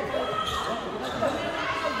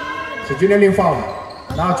 Si Jonel yung foul.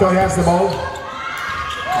 Now Choi has the ball.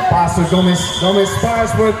 A pass to Gomez. Gomez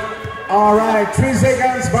fires with. Alright, 3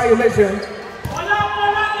 seconds violation.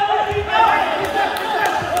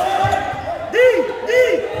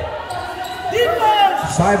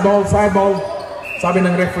 Side ball. Sabi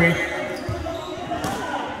ng referee.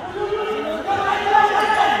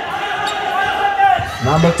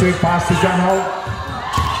 Number 2 pass to John Hall.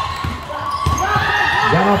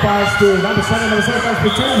 John Hall pass to number 7 pass to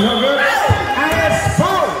 2. No good. And it's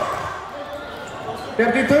foul.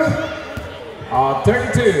 32.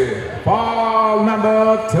 32. Foul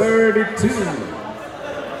number 32.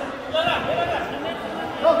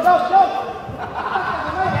 Go.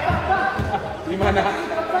 Gimana?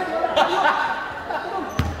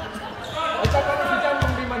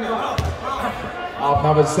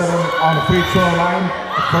 Number 7 on the free throw line.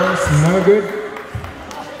 First, no good.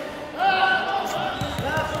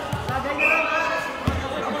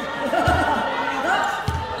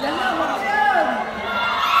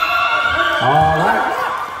 All right,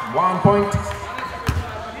 1 point.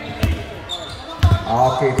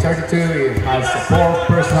 Okay, 32 has the 4th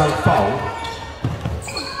personal foul.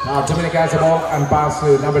 Now Dominic has the ball and pass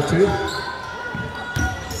to number 2.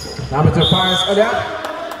 Number 2 fires adapt.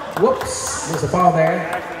 Whoops, there's a foul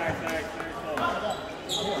there.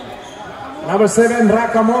 Number 7,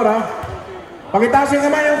 Rakamura. Pakitaas yung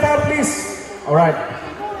naman yung foul, please. Alright.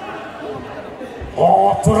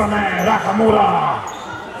 Turane, Rakamura.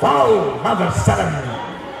 Foul, number 7.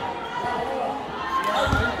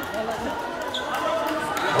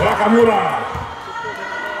 Rakamura.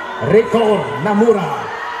 Rico Namura.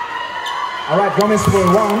 Alright, Gomez for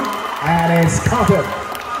 1. And it's counted.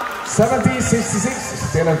 70-66.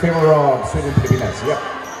 Still in favor of Student Pilipinas. Yep.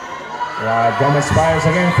 Right, Gomez fires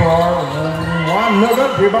again for 1. No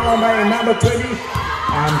good. Rebound by number 20.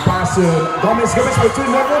 And pass to Gomez. Gomez for 2.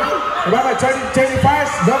 No good. Rebound by 20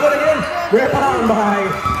 fires. No good again. Rebound by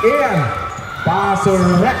Ian. Pass to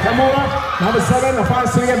Rakamura. Number 7. A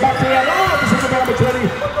pass to Ian. Back to Ian. This is number 20.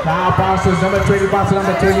 Now pass to number 20. Pass to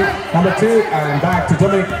number 20. Number 2. And back to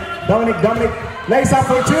Dominic. Dominic. Lays up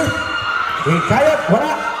for 2. He kayot.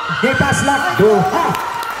 Wala. He pass luck.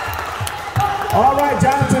 All right,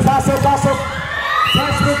 John to pass up. Pass for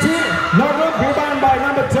 2. No good. Rebound by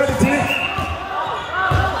number 32.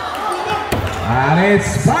 And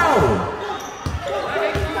it's foul.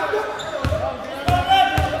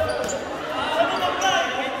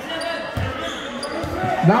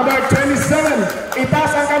 Number 27.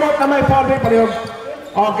 Itaas ang kamot na may foul break palihog.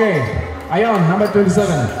 Okay. Ayon, number 27.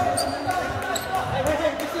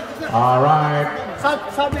 Alright.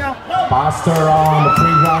 Pastor on the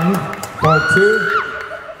free run for 2.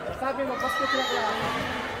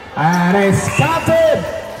 And it's counted.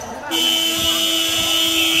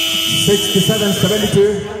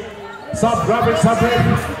 67-72. Sub-graphic, sub-break.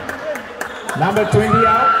 Number 20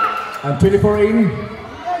 out and 24 in.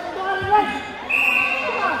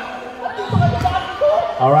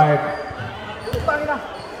 All right.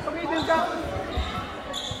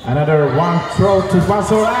 Another one throw to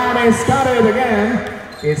Pastor and it's counted again.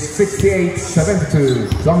 It's 68-72.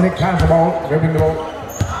 Dominic has the ball, gripping the ball.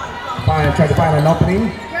 Trying to find an opening.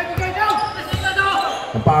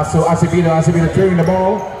 And pass to Acevedo dribbling the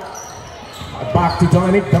ball. Back to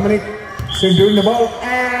Dominic still doing the ball.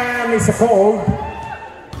 And it's a call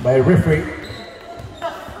by referee.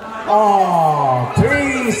 Oh,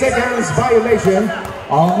 3 seconds violation.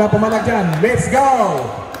 Oh, na pumalag dyan. Let's go.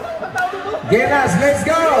 Gilaz, let's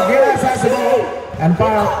go. Gilaz has the ball. And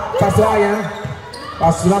pass to Ayan.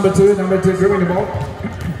 Pass to number 2 dribbling the ball.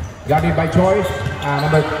 Guarded by Choi.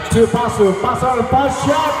 Number 2 pass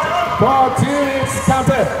shot. For 2, it's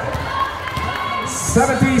counted.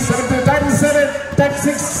 70-72,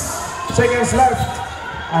 36 seconds left.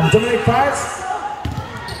 And Dominic fires.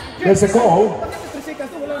 There's a call.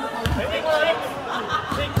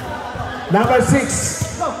 Number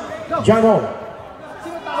 6, Jhun Aquino.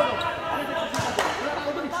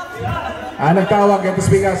 Nagtawag at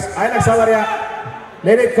speakers. Ay, nagsawarya.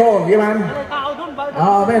 Let it call, man.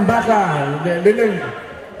 Oh, man, baka.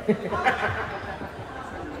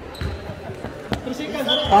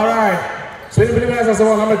 Alright. So Pilipinas has the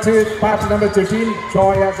ball, number 2, pass to number 13.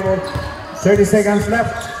 Choi has the ball. 30 seconds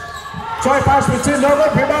left. Choi pass to 2, no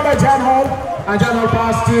good. Rebound by Jhun Aquino. And Jhun Aquino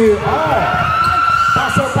pass to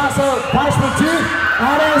Passer, pass for 2.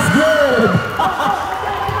 And it's good.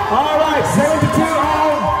 Alright, 72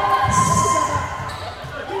 all.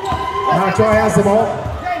 Now Choi has the ball.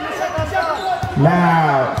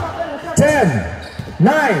 Now 10,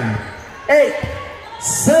 9, 8,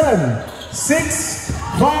 7, 6,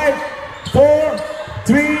 5, 4,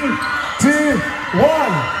 3, 2, 1,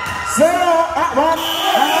 0.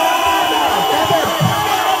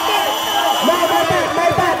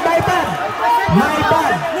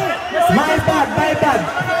 My bad.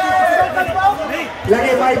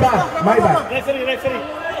 Lagi my bad. Referee.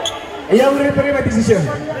 Yung referee may decision.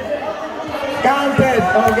 Counted.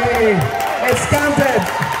 Okay. It's counted.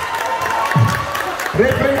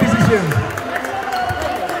 Referee decision.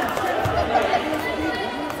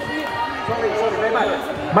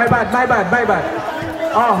 My bad.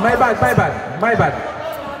 Oh, my bad. My bad.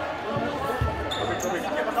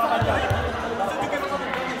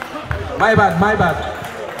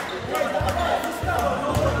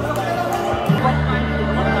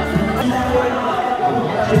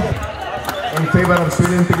 In favor of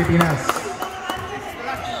Sweden, Pilipinas.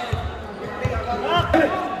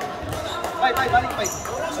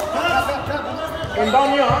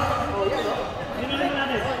 Inbound nyo, ha?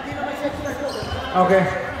 Okay.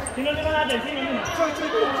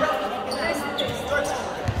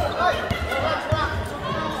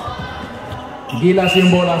 Gilaz yung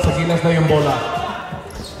bola, sa Gilaz na yung bola.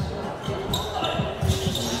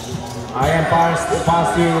 Ayan, pass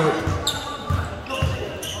to...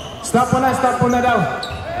 Stop mo na daw.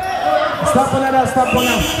 Stop mo na.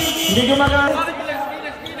 Hindi gumagana.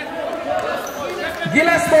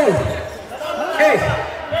 Gilaz ball. Hey,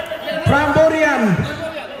 Framborian.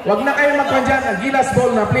 Wag na kayo magkandyan. Gilaz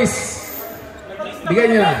ball na, please.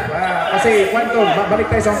 Bigay nyo na. Kasi, kwanto, balik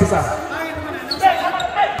tayo sa umpisa.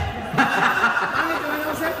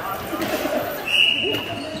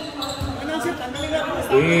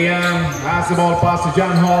 Ian has the ball pass to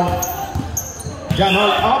Jhun Aquino. Jhun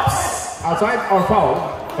Aquino ups, outside or foul?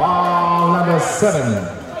 Foul number 7.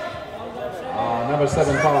 Number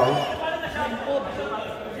 7 foul.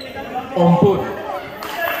 Ompud.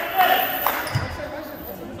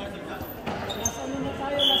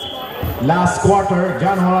 Last quarter,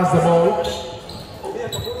 Jhun Aquino has the ball.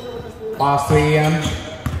 Pass to Ian.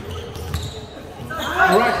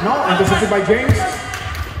 Alright, now intercepted by James.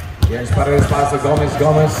 James Paredes pass to Gomez.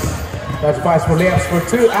 That's pass for layups for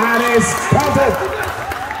 2 and is counted.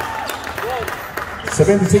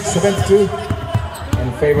 76-72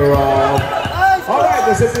 in favor of. Alright,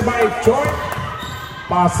 intercepted by Choi.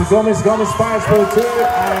 Pass to Gomez fires for 2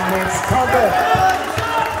 and it's counted.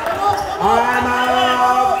 And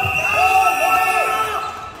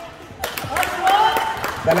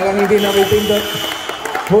Talagang hindi napipindot.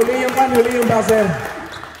 Huli yung buzzer.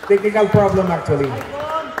 Technical problem actually.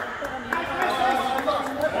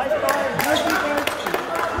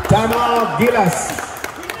 Time out, Gilaz.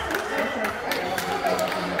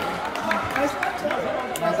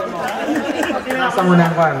 Nasa muna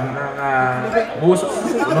ang kwan ng buso.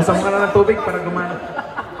 Nasa muna ng tubig para gumana.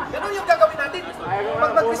 Ganun yung gagawin natin.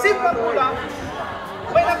 Pag mag-receive ng kulang,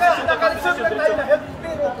 may naka-reserve lang tayo na health,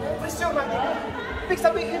 pero pressure natin. Ibig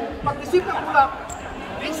sabihin, pag-receive ng kulang,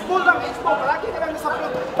 H-ball lang, H-ball. Palagi ka lang nasa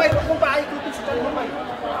front. Pero kung paikutin si Kalmo Bay.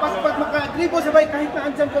 Pag maka-dribble si Bay, kahit na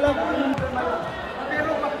andyan ka lang. Pero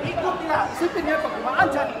pag ikot nila, isipin niya, pag kumaan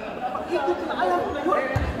dyan, pag ikot nila, alam ko na yun.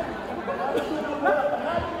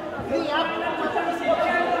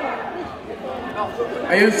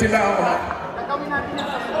 Ayun sila. Nagawin natin yung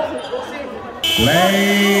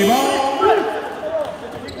Play ball!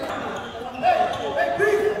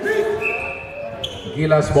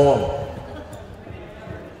 Gilaz ball.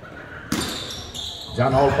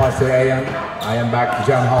 Jhun Hall pass to Ayan. Ayan back to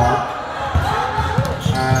Jhun Hall.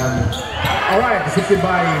 And alright, assisted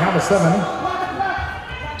by number 7.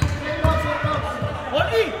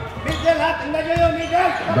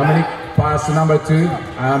 Dominic pass to number 2.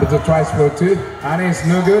 Number 2 tries for 2. And it's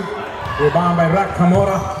no good. Rebound by Rak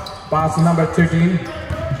Kamora. Pass to number 13.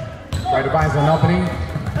 Try to find an opening.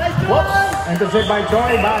 Whoops! Intercept by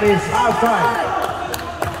Choi, but it's outside.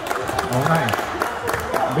 Alright.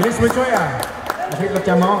 Bilis mo Choi ah. Nakikot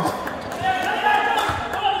siya mo.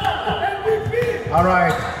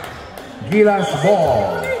 Alright. Gilaz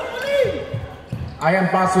ball. Ayan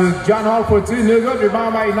pass to Jhun Hall for 2. No good.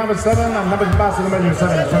 Rebound by number 7. And number pass to number 7.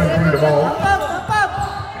 Trying to bring the ball.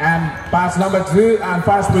 And pass number 2. And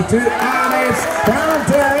pass for 2. And it's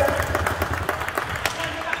counted.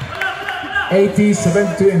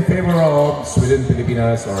 80-72 in favor of Sweden,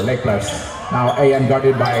 Pilipinas, or Lake Plus. Now Ayan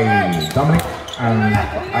guarded by Dominic. And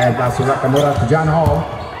Ayan pass to Nakamura to Jhun Hall.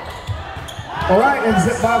 Alright, and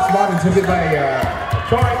zip pass ball intended by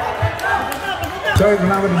Choi. Choi to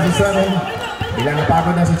number 7. Bilang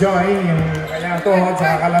napagod na si Choi, yung kanyang tuhod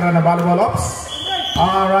sa kalaro ng volleyball ops.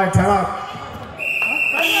 Alright, time out.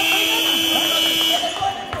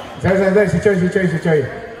 Si Choi.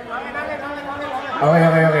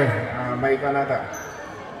 Okay. May ka nata.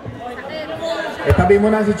 Itabi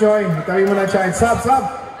mo na si Choi. Itabi mo na siya. Sub.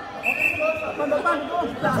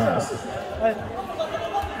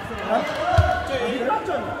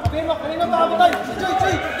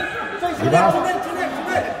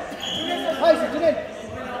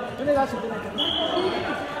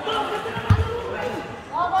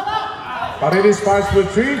 Paredes pass for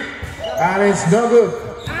 3. And it's no good.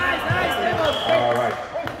 Alright.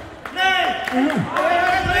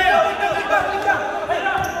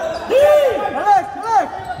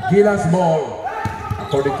 Gilaz ball,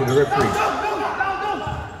 according to the referee.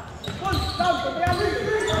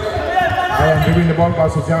 I am giving the ball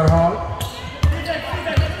pass to Jhun Hall.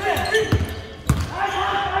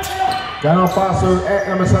 Jhun Hall pass to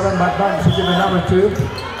number 7, but back to the number 2.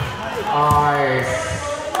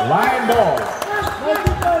 Line ball.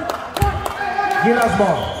 Gilaz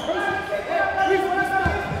ball.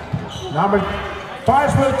 Number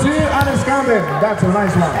 5 for 2, and it's counted. That's a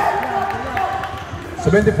nice one.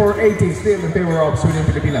 74-80 still in favor of Sweden,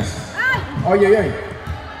 Pilipinas. Oh yeah.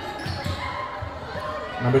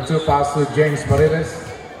 Number 2 pass to James Paredes.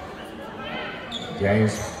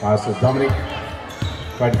 James pass to Dominic.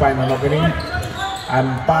 Try to find an opening. And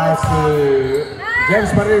pass to James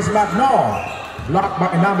Paredes back. No! Blocked by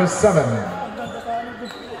number 7.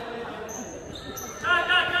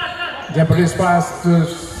 James Paredes pass to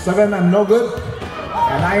 7 and no good.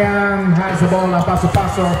 And Ayan has the ball and pass to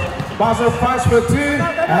Pastor. Passer pass for 2,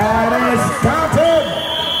 and it's counted!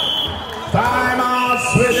 Time out,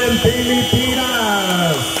 Sweden,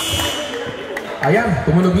 Pilipinas! Ayan,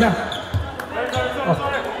 tumunog na. Oh.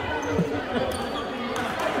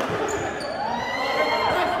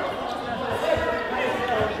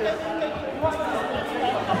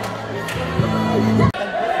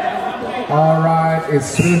 Alright,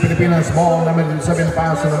 it's Sweden, Pilipinas ball, number 7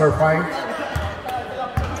 pass to number 5.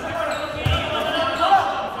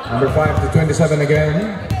 Number 5 to 27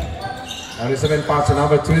 again. Number 7 pass to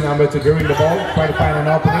number 2. Number 2 during the ball. Try to find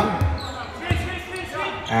an opening.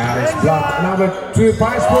 And it's blocked. Number 2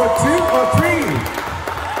 pass for 2 or 3.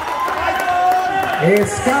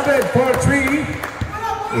 It's covered for 3.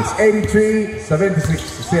 It's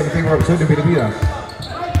 83-76. Still in favor of Sweden, Pilipinas.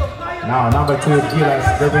 Now number 2 Gilaz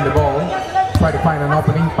during the ball. Try to find an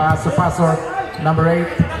opening. Pass to passer. Number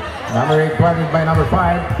 8. Number 8 guarded by number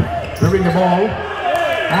 5. During the ball.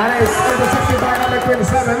 And it's intercepted by number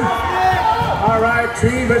 27. All right,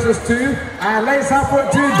 3 versus 2. And lays up for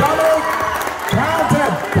 2. Dominic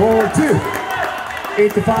counted for 2.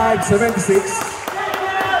 85-76.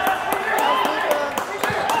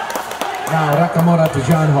 Now Nakamura to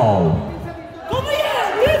John Hall.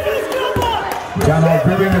 John Hall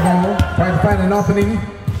dribbling the ball, trying to find an opening.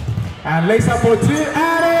 And lays up for 2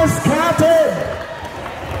 and is counted.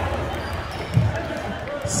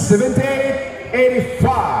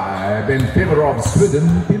 78-85 in favor of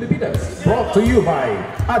Sweden, Pilipinas. Brought to you by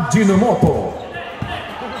Ajinomoto.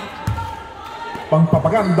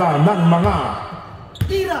 Pangpapaganda ng mga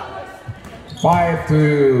Tira. 5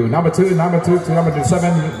 to number 2 to number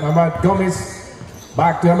 7, number Gomez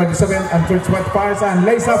back to number 7 and 25 and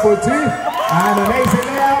lays up for 2 and an amazing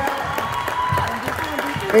layup.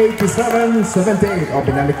 87-78. O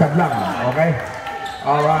pinalikad lang. Okay.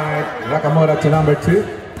 Alright, Nakamura to number 2,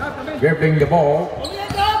 dribbling the ball,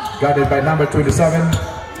 guarded by number 27,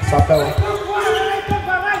 Sato.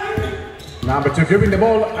 Number 2 dribbling the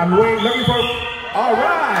ball and looking for,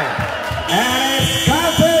 alright, and it's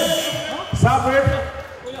counted. Subway,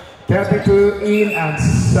 32 in and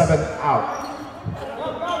 7 out.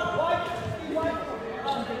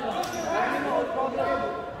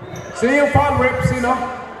 See you foul rips, you know.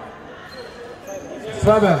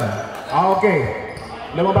 7. Okay.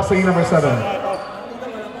 Lumabas sa number 7.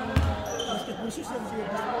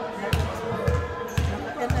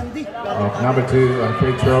 Number 2 on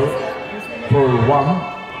free throw for 1.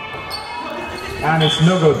 And it's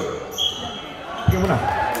no good. Tingnan mo na.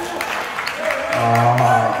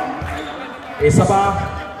 Isa pa.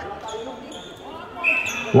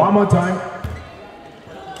 One more time.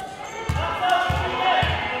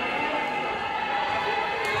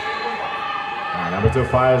 Number 2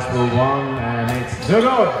 fires for 1 and it's no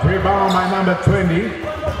good. Rebound by number 20.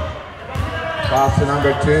 Pass to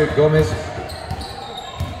number 2, Gomez.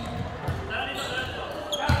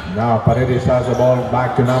 Now Paredes has the ball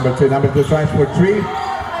back to number 2. Number 2 tries for 3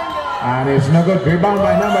 and it's no good. Rebound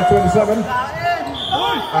by number 27.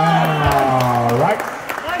 Alright,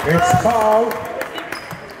 it's foul.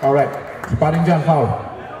 Alright, spotting John foul.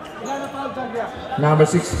 Number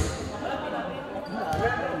 6.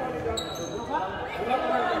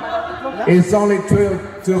 It's only 2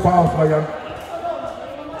 fouls pa yan.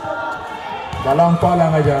 Dalawang foul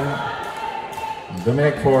lang nga dyan.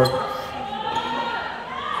 Dominic for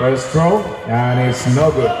first throw and it's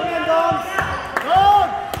no good.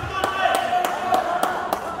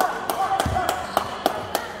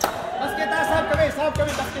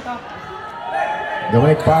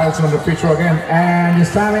 Dominic fires on the free throw again, and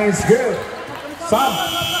this time it's good. Sub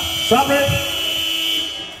it.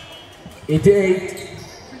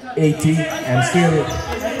 88-80, and still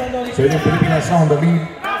Sweden Pilipinas on the lead.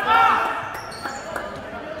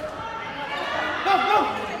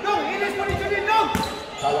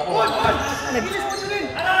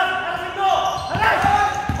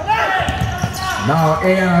 Now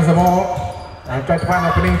Ian has the ball and try to find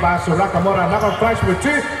an opening pass to Nakamura. Nakamura flash with 2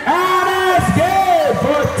 and it's good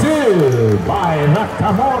for 2 by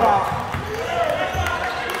Nakamura.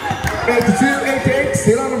 82-88,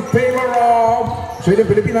 still in favor of Sweden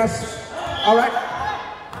Pilipinas. All right.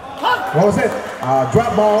 What was it?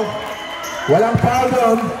 Drop ball. Walang foul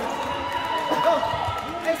doon.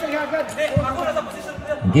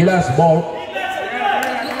 Gilaz ball.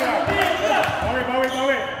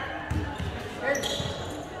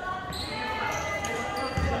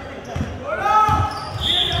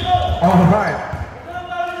 All right.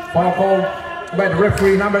 Foul call by the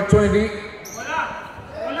referee, number 20.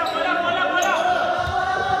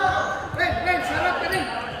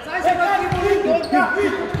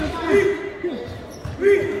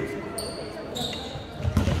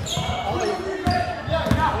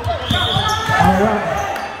 All right.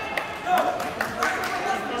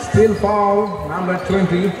 Still foul, number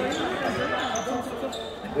 20.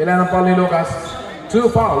 Ilan ang foul ni Lucas? 2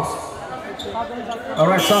 fouls. All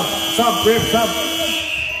right, sub, rip, sub.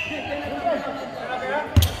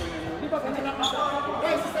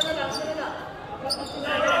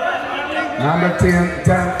 Number 10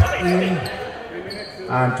 in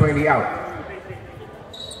and 20 out.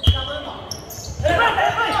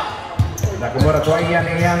 Nakamura to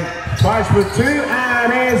Ian. Fires with 2 and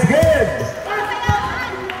is good.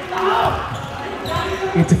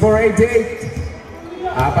 84-88.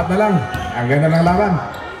 Apat na lang. Ang ganda ng laban.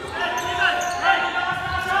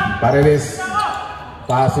 Paredes,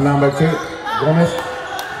 pass to number 2, Gomez,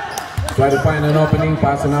 try to find an opening,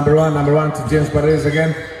 pass to number 1 to James Paredes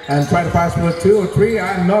again, and try to pass for 2 or 3,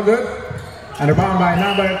 and no good, and rebound by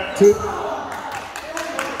number 2.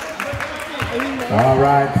 All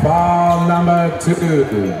right, foul number 2,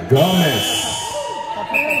 Gomez.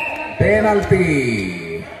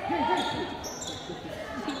 penalty.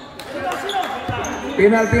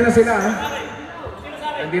 Penalty na sila.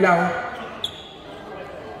 Hindi lang.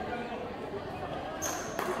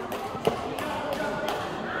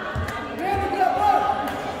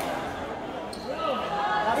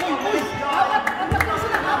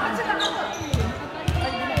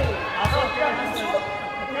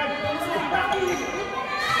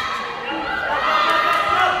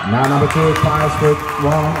 Now number 2 fires with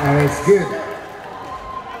 1 and it's good.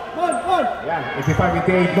 Yeah,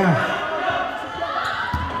 85-88 na.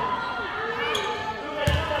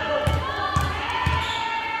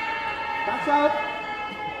 That's out.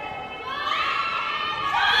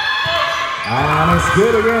 And it's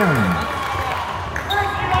good again.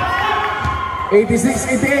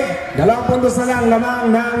 86-88. Dalawang puntos na lang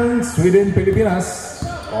lamang ng Sweden, Pilipinas.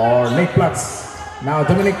 Or Nick Platz. Now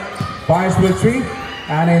Dominic fires with 3.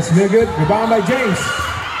 And it's no good. Rebound by James.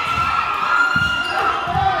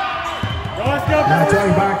 Now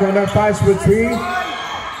trying back on that 5 with 3.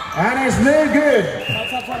 And it's no good.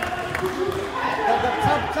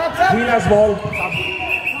 Gilaz ball.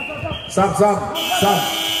 Sub.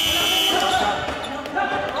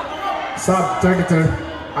 Sub 32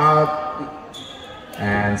 out.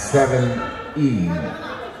 And 7E.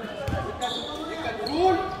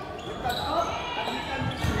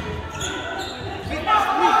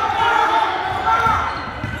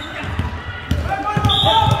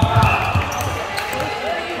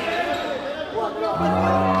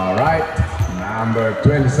 Number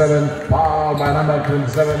 27, foul by number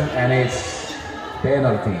 27, and it's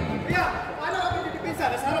penalty.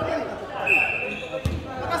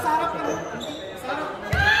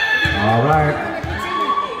 All right,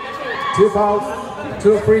 2 fouls,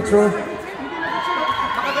 2 free throw.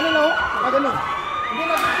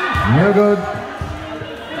 No good.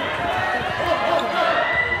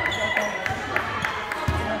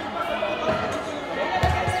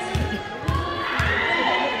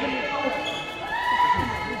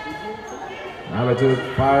 Number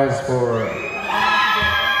 2 fires for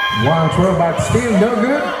 1 throw, but still no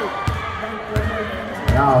good.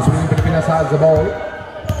 Now Sweden Pilipinas has the ball.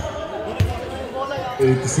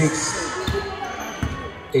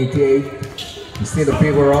 86-88. Instead of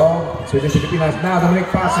people roll. Sweden Pilipinas now. Dominic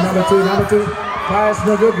pass to number 2. Number 2 fires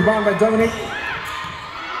no good. Rebound by Dominic.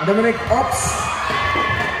 And Dominic ops.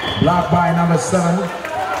 Blocked by number 7.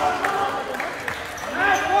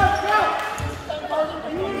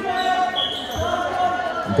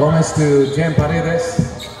 Gomez to Jem Paredes.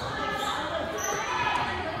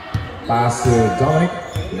 Pass to Dominic.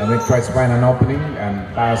 Dominic tries to find an opening and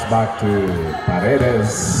pass back to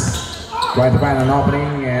Paredes. Trying to find an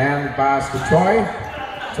opening and pass to Troy.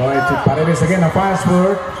 Troy to Paredes again, a fast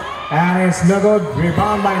forward. And it's no good.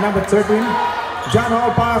 Rebound by number 13. John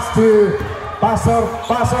Hall pass to Pastor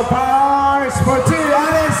Powers for 2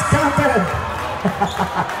 and it's counted.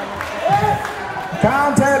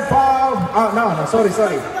 Counted foul. Oh no, sorry. Oh,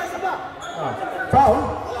 foul.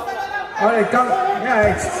 Alright, count.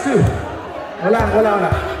 Yeah, it's 2. Wala. No.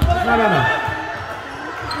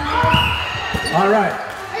 Alright.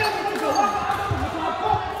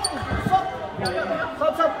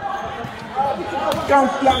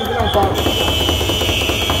 Count lang foul.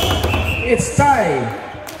 It's tie.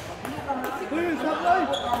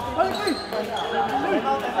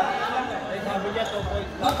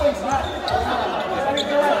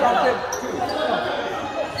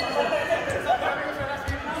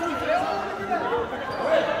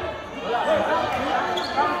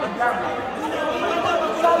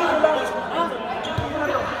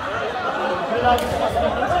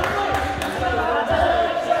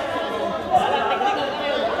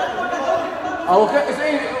 Okay,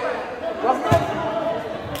 see.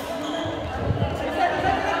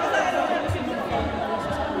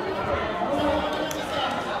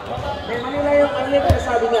 Manila yung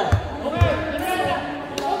sabi niya.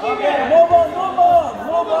 Okay, move on. Come on.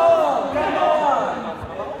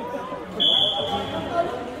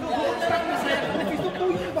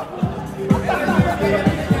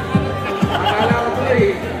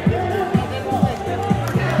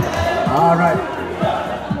 All right.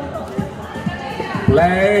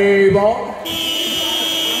 Play ball.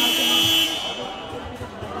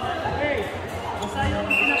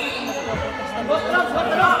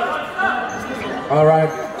 All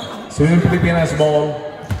right. Sweden Pilipinas ball.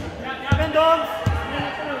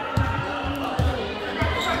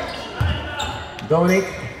 Dominic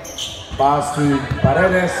pass to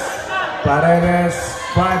Paredes. Paredes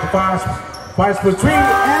trying to pass for 3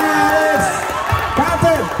 and it's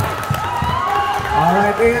counted. All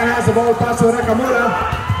right, Ian has the ball, pass to Nakamura.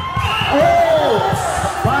 Oh,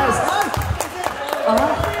 pass.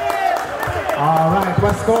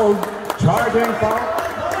 That's called charging foul.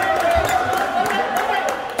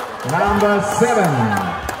 Number 7.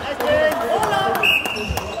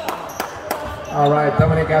 All right,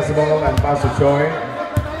 Dominic has the ball and pass to Choi.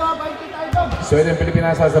 Sweden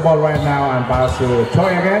Pilipinas has the ball right now and pass to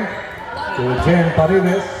Choi again. To James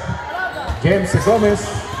Parines. James Gomez.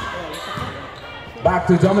 Back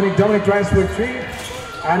to Dominic. Dominic tries for 3.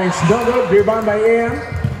 And it's no good. Rebound by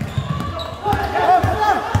AM.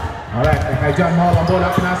 Alright, kay John Hall ang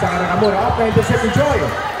bola. Pinasa ka Nakamura. Up na intercept ni Choi.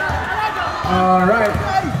 Alright.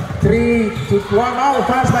 3 to 1 out.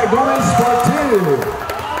 Pass by Gomez for 2.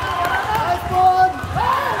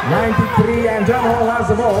 93 and John Hall has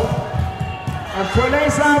the ball. And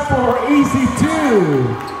Tronesa for easy 2.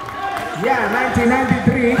 Yeah,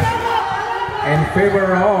 1993 in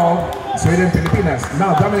favor of Sweden Pilipinas.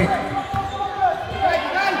 Now Dominic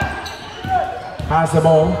has the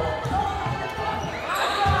ball.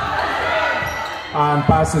 And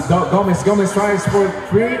passes Gomez. Gomez tries for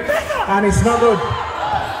 3 and it's not good.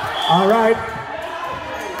 Alright.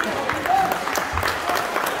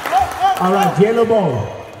 Alright, yellow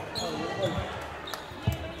ball.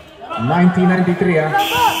 1993,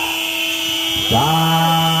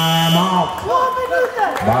 time out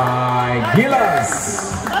by Gilaz.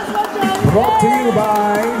 Brought to you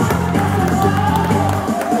by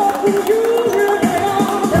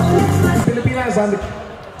Filipinas, and the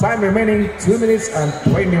time remaining 2 minutes and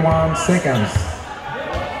 21 seconds.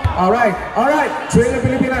 Alright, Sweden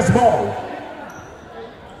Pilipinas ball.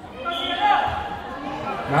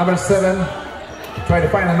 Number 7, try to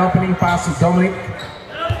find an opening pass to Dominic.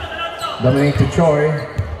 Dominic to Choi.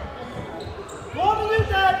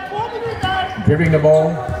 Dribbling the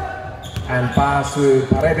ball and pass to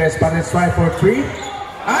Paredes. Paredes try for 3.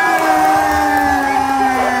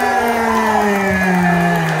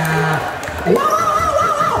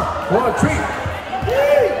 For 3.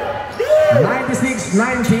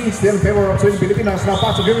 96-90, still in favor of Sweden Pilipinas. Now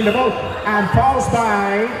pass to dribbling the ball and fouls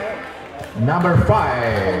by number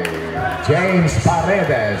 5, James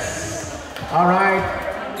Paredes. All right.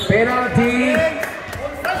 Penalty.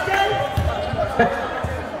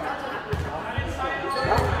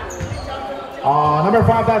 Number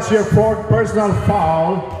 5, that's your 4th personal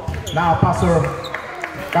foul. Now passer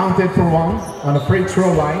counted for 1 on the free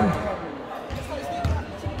throw line.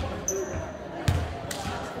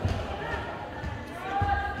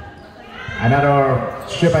 Another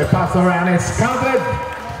shot by passer and it's counted.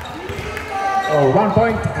 1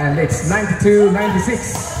 point and it's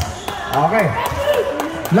 92-96. Okay.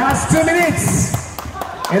 Last 2 minutes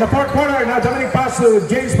in the 4th quarter. Now Dominic pass to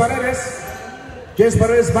James Paredes. James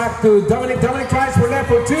Paredes back to Dominic. Dominic tries for left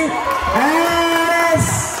for 2. And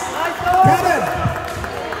it's covered.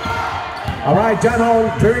 All right, John Hall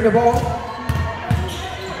clearing the ball.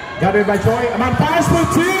 Got it by Choi. Man pass for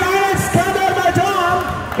 2. And it's covered by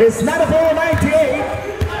John. It's not a 4:98.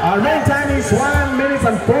 Our main time is 1 minute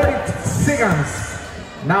and 40 seconds.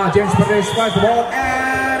 Now James Paredes tries the ball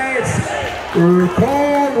and it's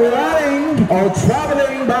called running or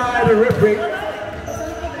traveling by the referee.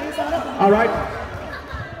 All right,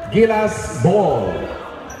 Gilaz ball.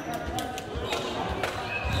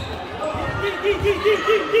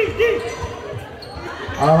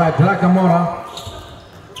 All right, Nakamura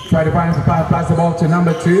try to find the pass the ball to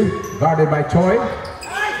number 2, guarded by Choi.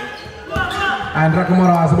 And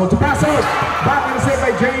Nakamura has the ball to pass out. Back and saved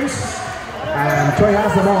by James. And Choi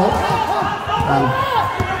has the ball. And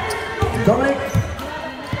Dominic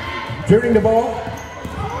dribbling the ball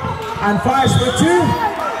and fires for 2,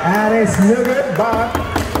 and it's no good, but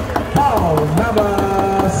foul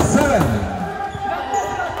number 7.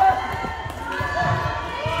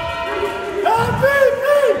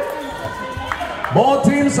 Both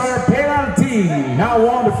teams are penalty. Now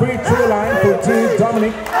on the free throw line for 2,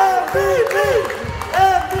 Dominic.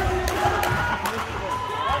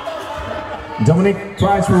 Dominic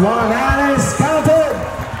tries for 1 and it's counted.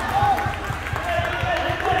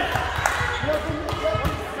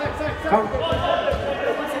 Count.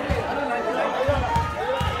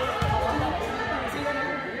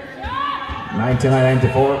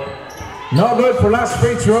 99-94. No good for last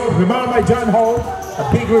free throw. Rebound by John Hall. A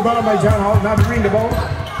big rebound by John Hall. Now to bring the ball.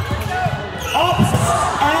 Up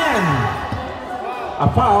and a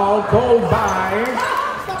foul called by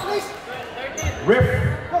Rip.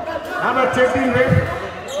 Number 13, Rip.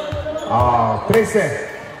 13.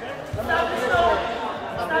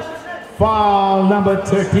 Foul number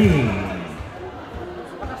 13.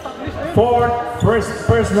 4th first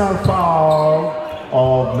personal foul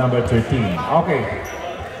of number 13. Okay.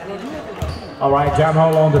 All right, John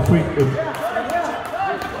Hall on the free.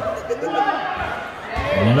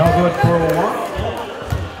 No good for 1.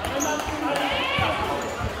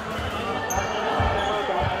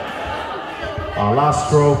 Last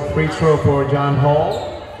throw, free throw for John Hall.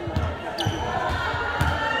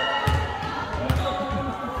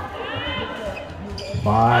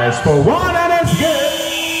 Fires for one and it's good.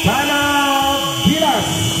 Timeout, Gilaz.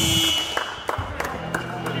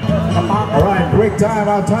 Alright, break time.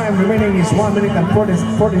 Our time remaining is 1 minute and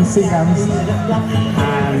 14 seconds.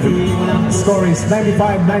 And the score is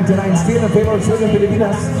 95-99. Still in favor of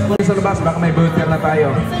Pilipinas. Sa labas, baka may booter na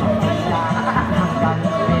tayo.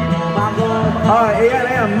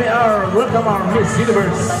 Ayan, welcome our Miss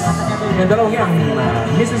Universe. Yung dalawang yan,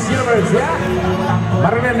 Mrs. Universe, yeah?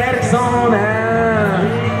 Marilyn Erickson and...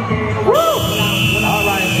 Woo!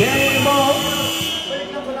 Alright, game ball.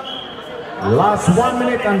 Last 1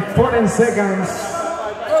 minute and 14 seconds.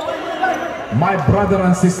 My brother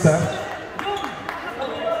and sister.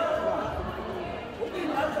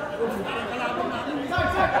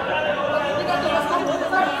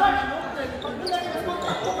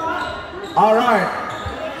 All right.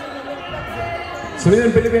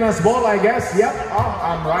 Sweden Pilipinas ball, I guess. Yep. Oh,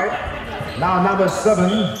 I'm right. Now number 7.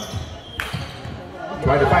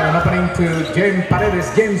 Try to find an opening to James Paredes.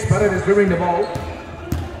 James Paredes dribbling the ball.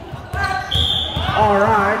 All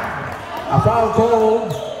right. A foul call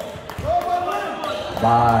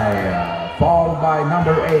by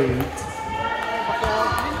number 8.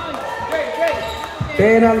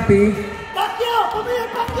 Penalty.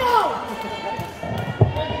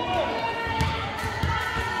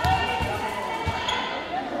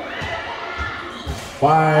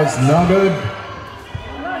 Fires no good.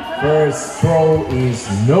 First throw is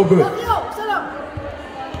no good.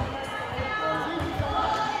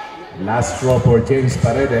 Last throw for James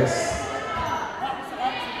Paredes.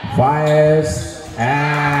 Fires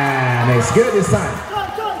and it's good this time.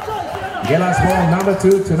 Gilaz ball number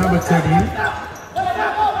 2 to number 13.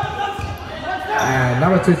 And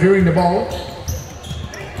number 2 during the ball.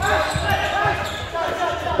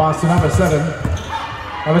 Pass to number 7.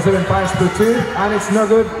 Number 7 fires to 2 and it's no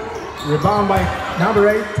good. Rebound by number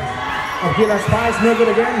 8 of Gilaz. Fires no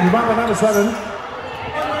good again. Rebound by number 7.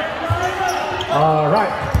 All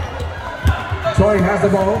right. Troy has the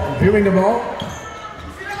ball, viewing the ball.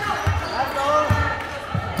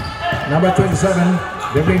 Number 27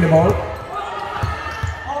 dribbling the ball.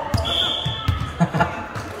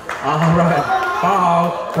 All right.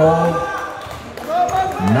 Foul called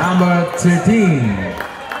number 13.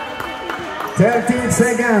 13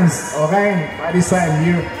 seconds. Okay, by this time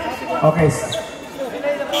you. Okay.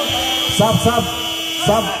 Sub.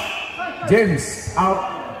 James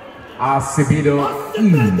out. Acevedo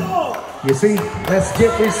in. You see, let's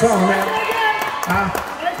get this song, man.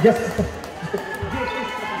 Just.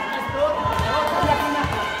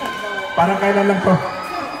 Parang kailan lang to.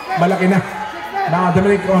 Malaki na. Now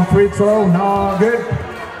Dominic on free throw. No good.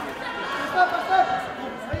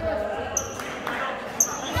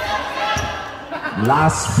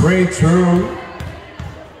 Last free throw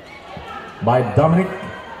by Dominic.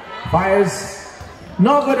 Fires.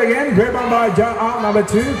 No good again. Rebound by John out, number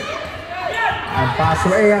 2. And pass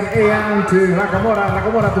to Ayan to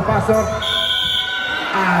Nakamura to Pastor.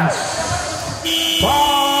 And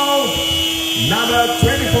foul number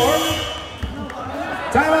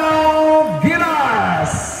 24. Timeout,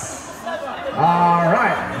 Gilaz. All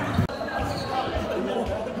right.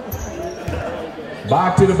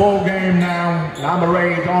 Back to the ball game now. Number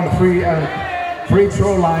 8 on the free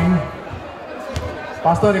throw line.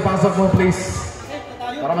 Pastor, ipasok mo please.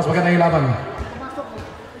 Para mas maganda yung laban.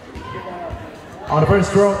 On the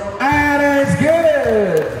first throw, and it's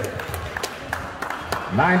good!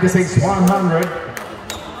 96-100.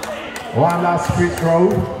 One last free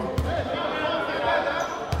throw.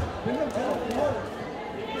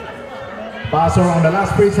 Passer on the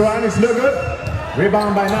last free throw, and it's no good.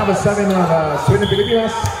 Rebound by number 7 of Sweden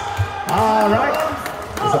Pilipinas. All right.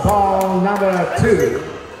 It's a foul number 2.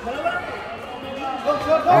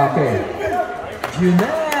 Okay. Jhun,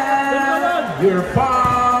 your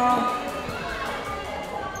foul.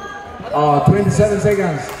 27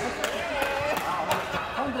 seconds.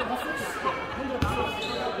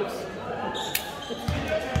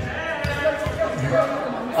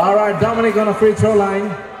 All right, Dominic on a free throw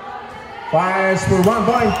line. Fires for 1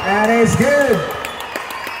 point, and it's good.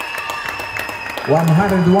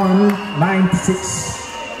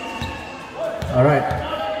 101-96. All right.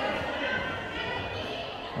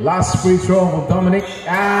 Last free throw for Dominic,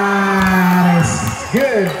 and it's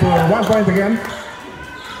good for 1 point again.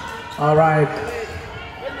 All right.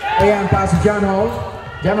 Ayan pass to John Hall.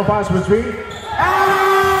 John Hall pass for 3.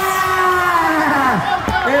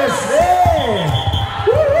 It's there.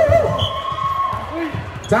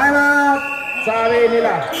 Time out. Sabi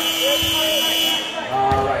nila.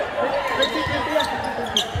 Alright.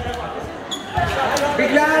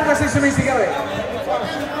 Biglaan kasi sumisigaw eh.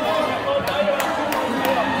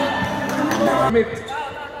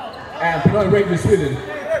 And Pinoy Rangers Sweden.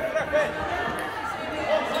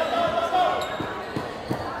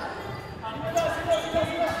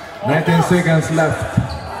 "19 seconds left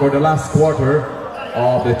for the last quarter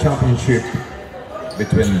of the championship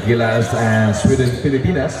between Gilaz and Sweden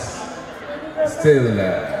Pilipinas. Still,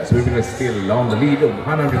 Sweden is still on the lead of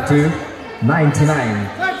 102-99.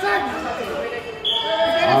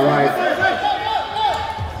 All right.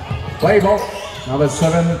 Play ball. Number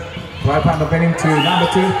 7. Right hand opening to number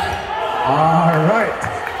 2. All right.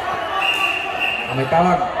 May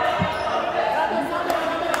tawag.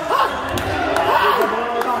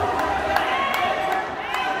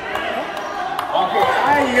 Okay.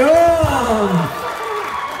 Ayun.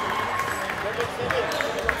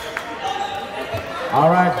 All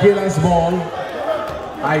right, Gilaz ball,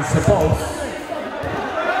 I suppose.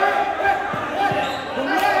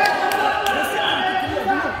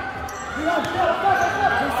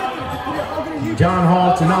 John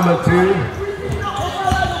Hall to number 2.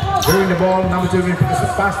 During the ball, number 2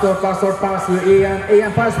 pass to Ian.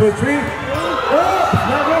 Ian pass for 3. Oh,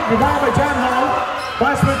 not good. Rebound by John Hall.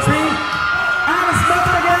 Pass for 3. And it's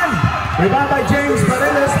nothing again. Rebound by James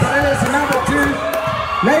Paredes. Paredes to number 2.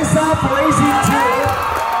 Lace up for AC2.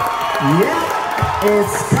 Yeah,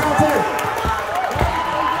 it's counted.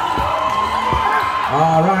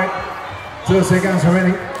 All right, 2 seconds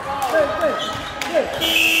remaining.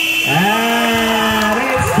 And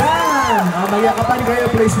it's done. Magyakapan kayo,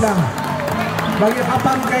 please lang.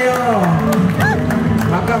 Magyakapan kayo.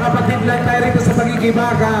 Magkakapatid lang tayo rito sa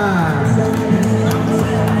pagigibakan.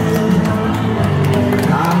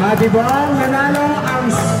 Ang ating bang nanalo ang...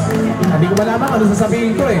 Hindi ko malaman ano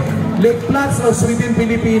sasabihin ko eh. Lake Flats o Sweden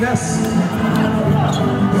Pilipinas.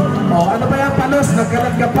 Oh, ano pa yung palos?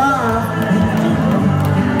 Nagkalat ka pa.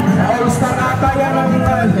 All-star ata yan ang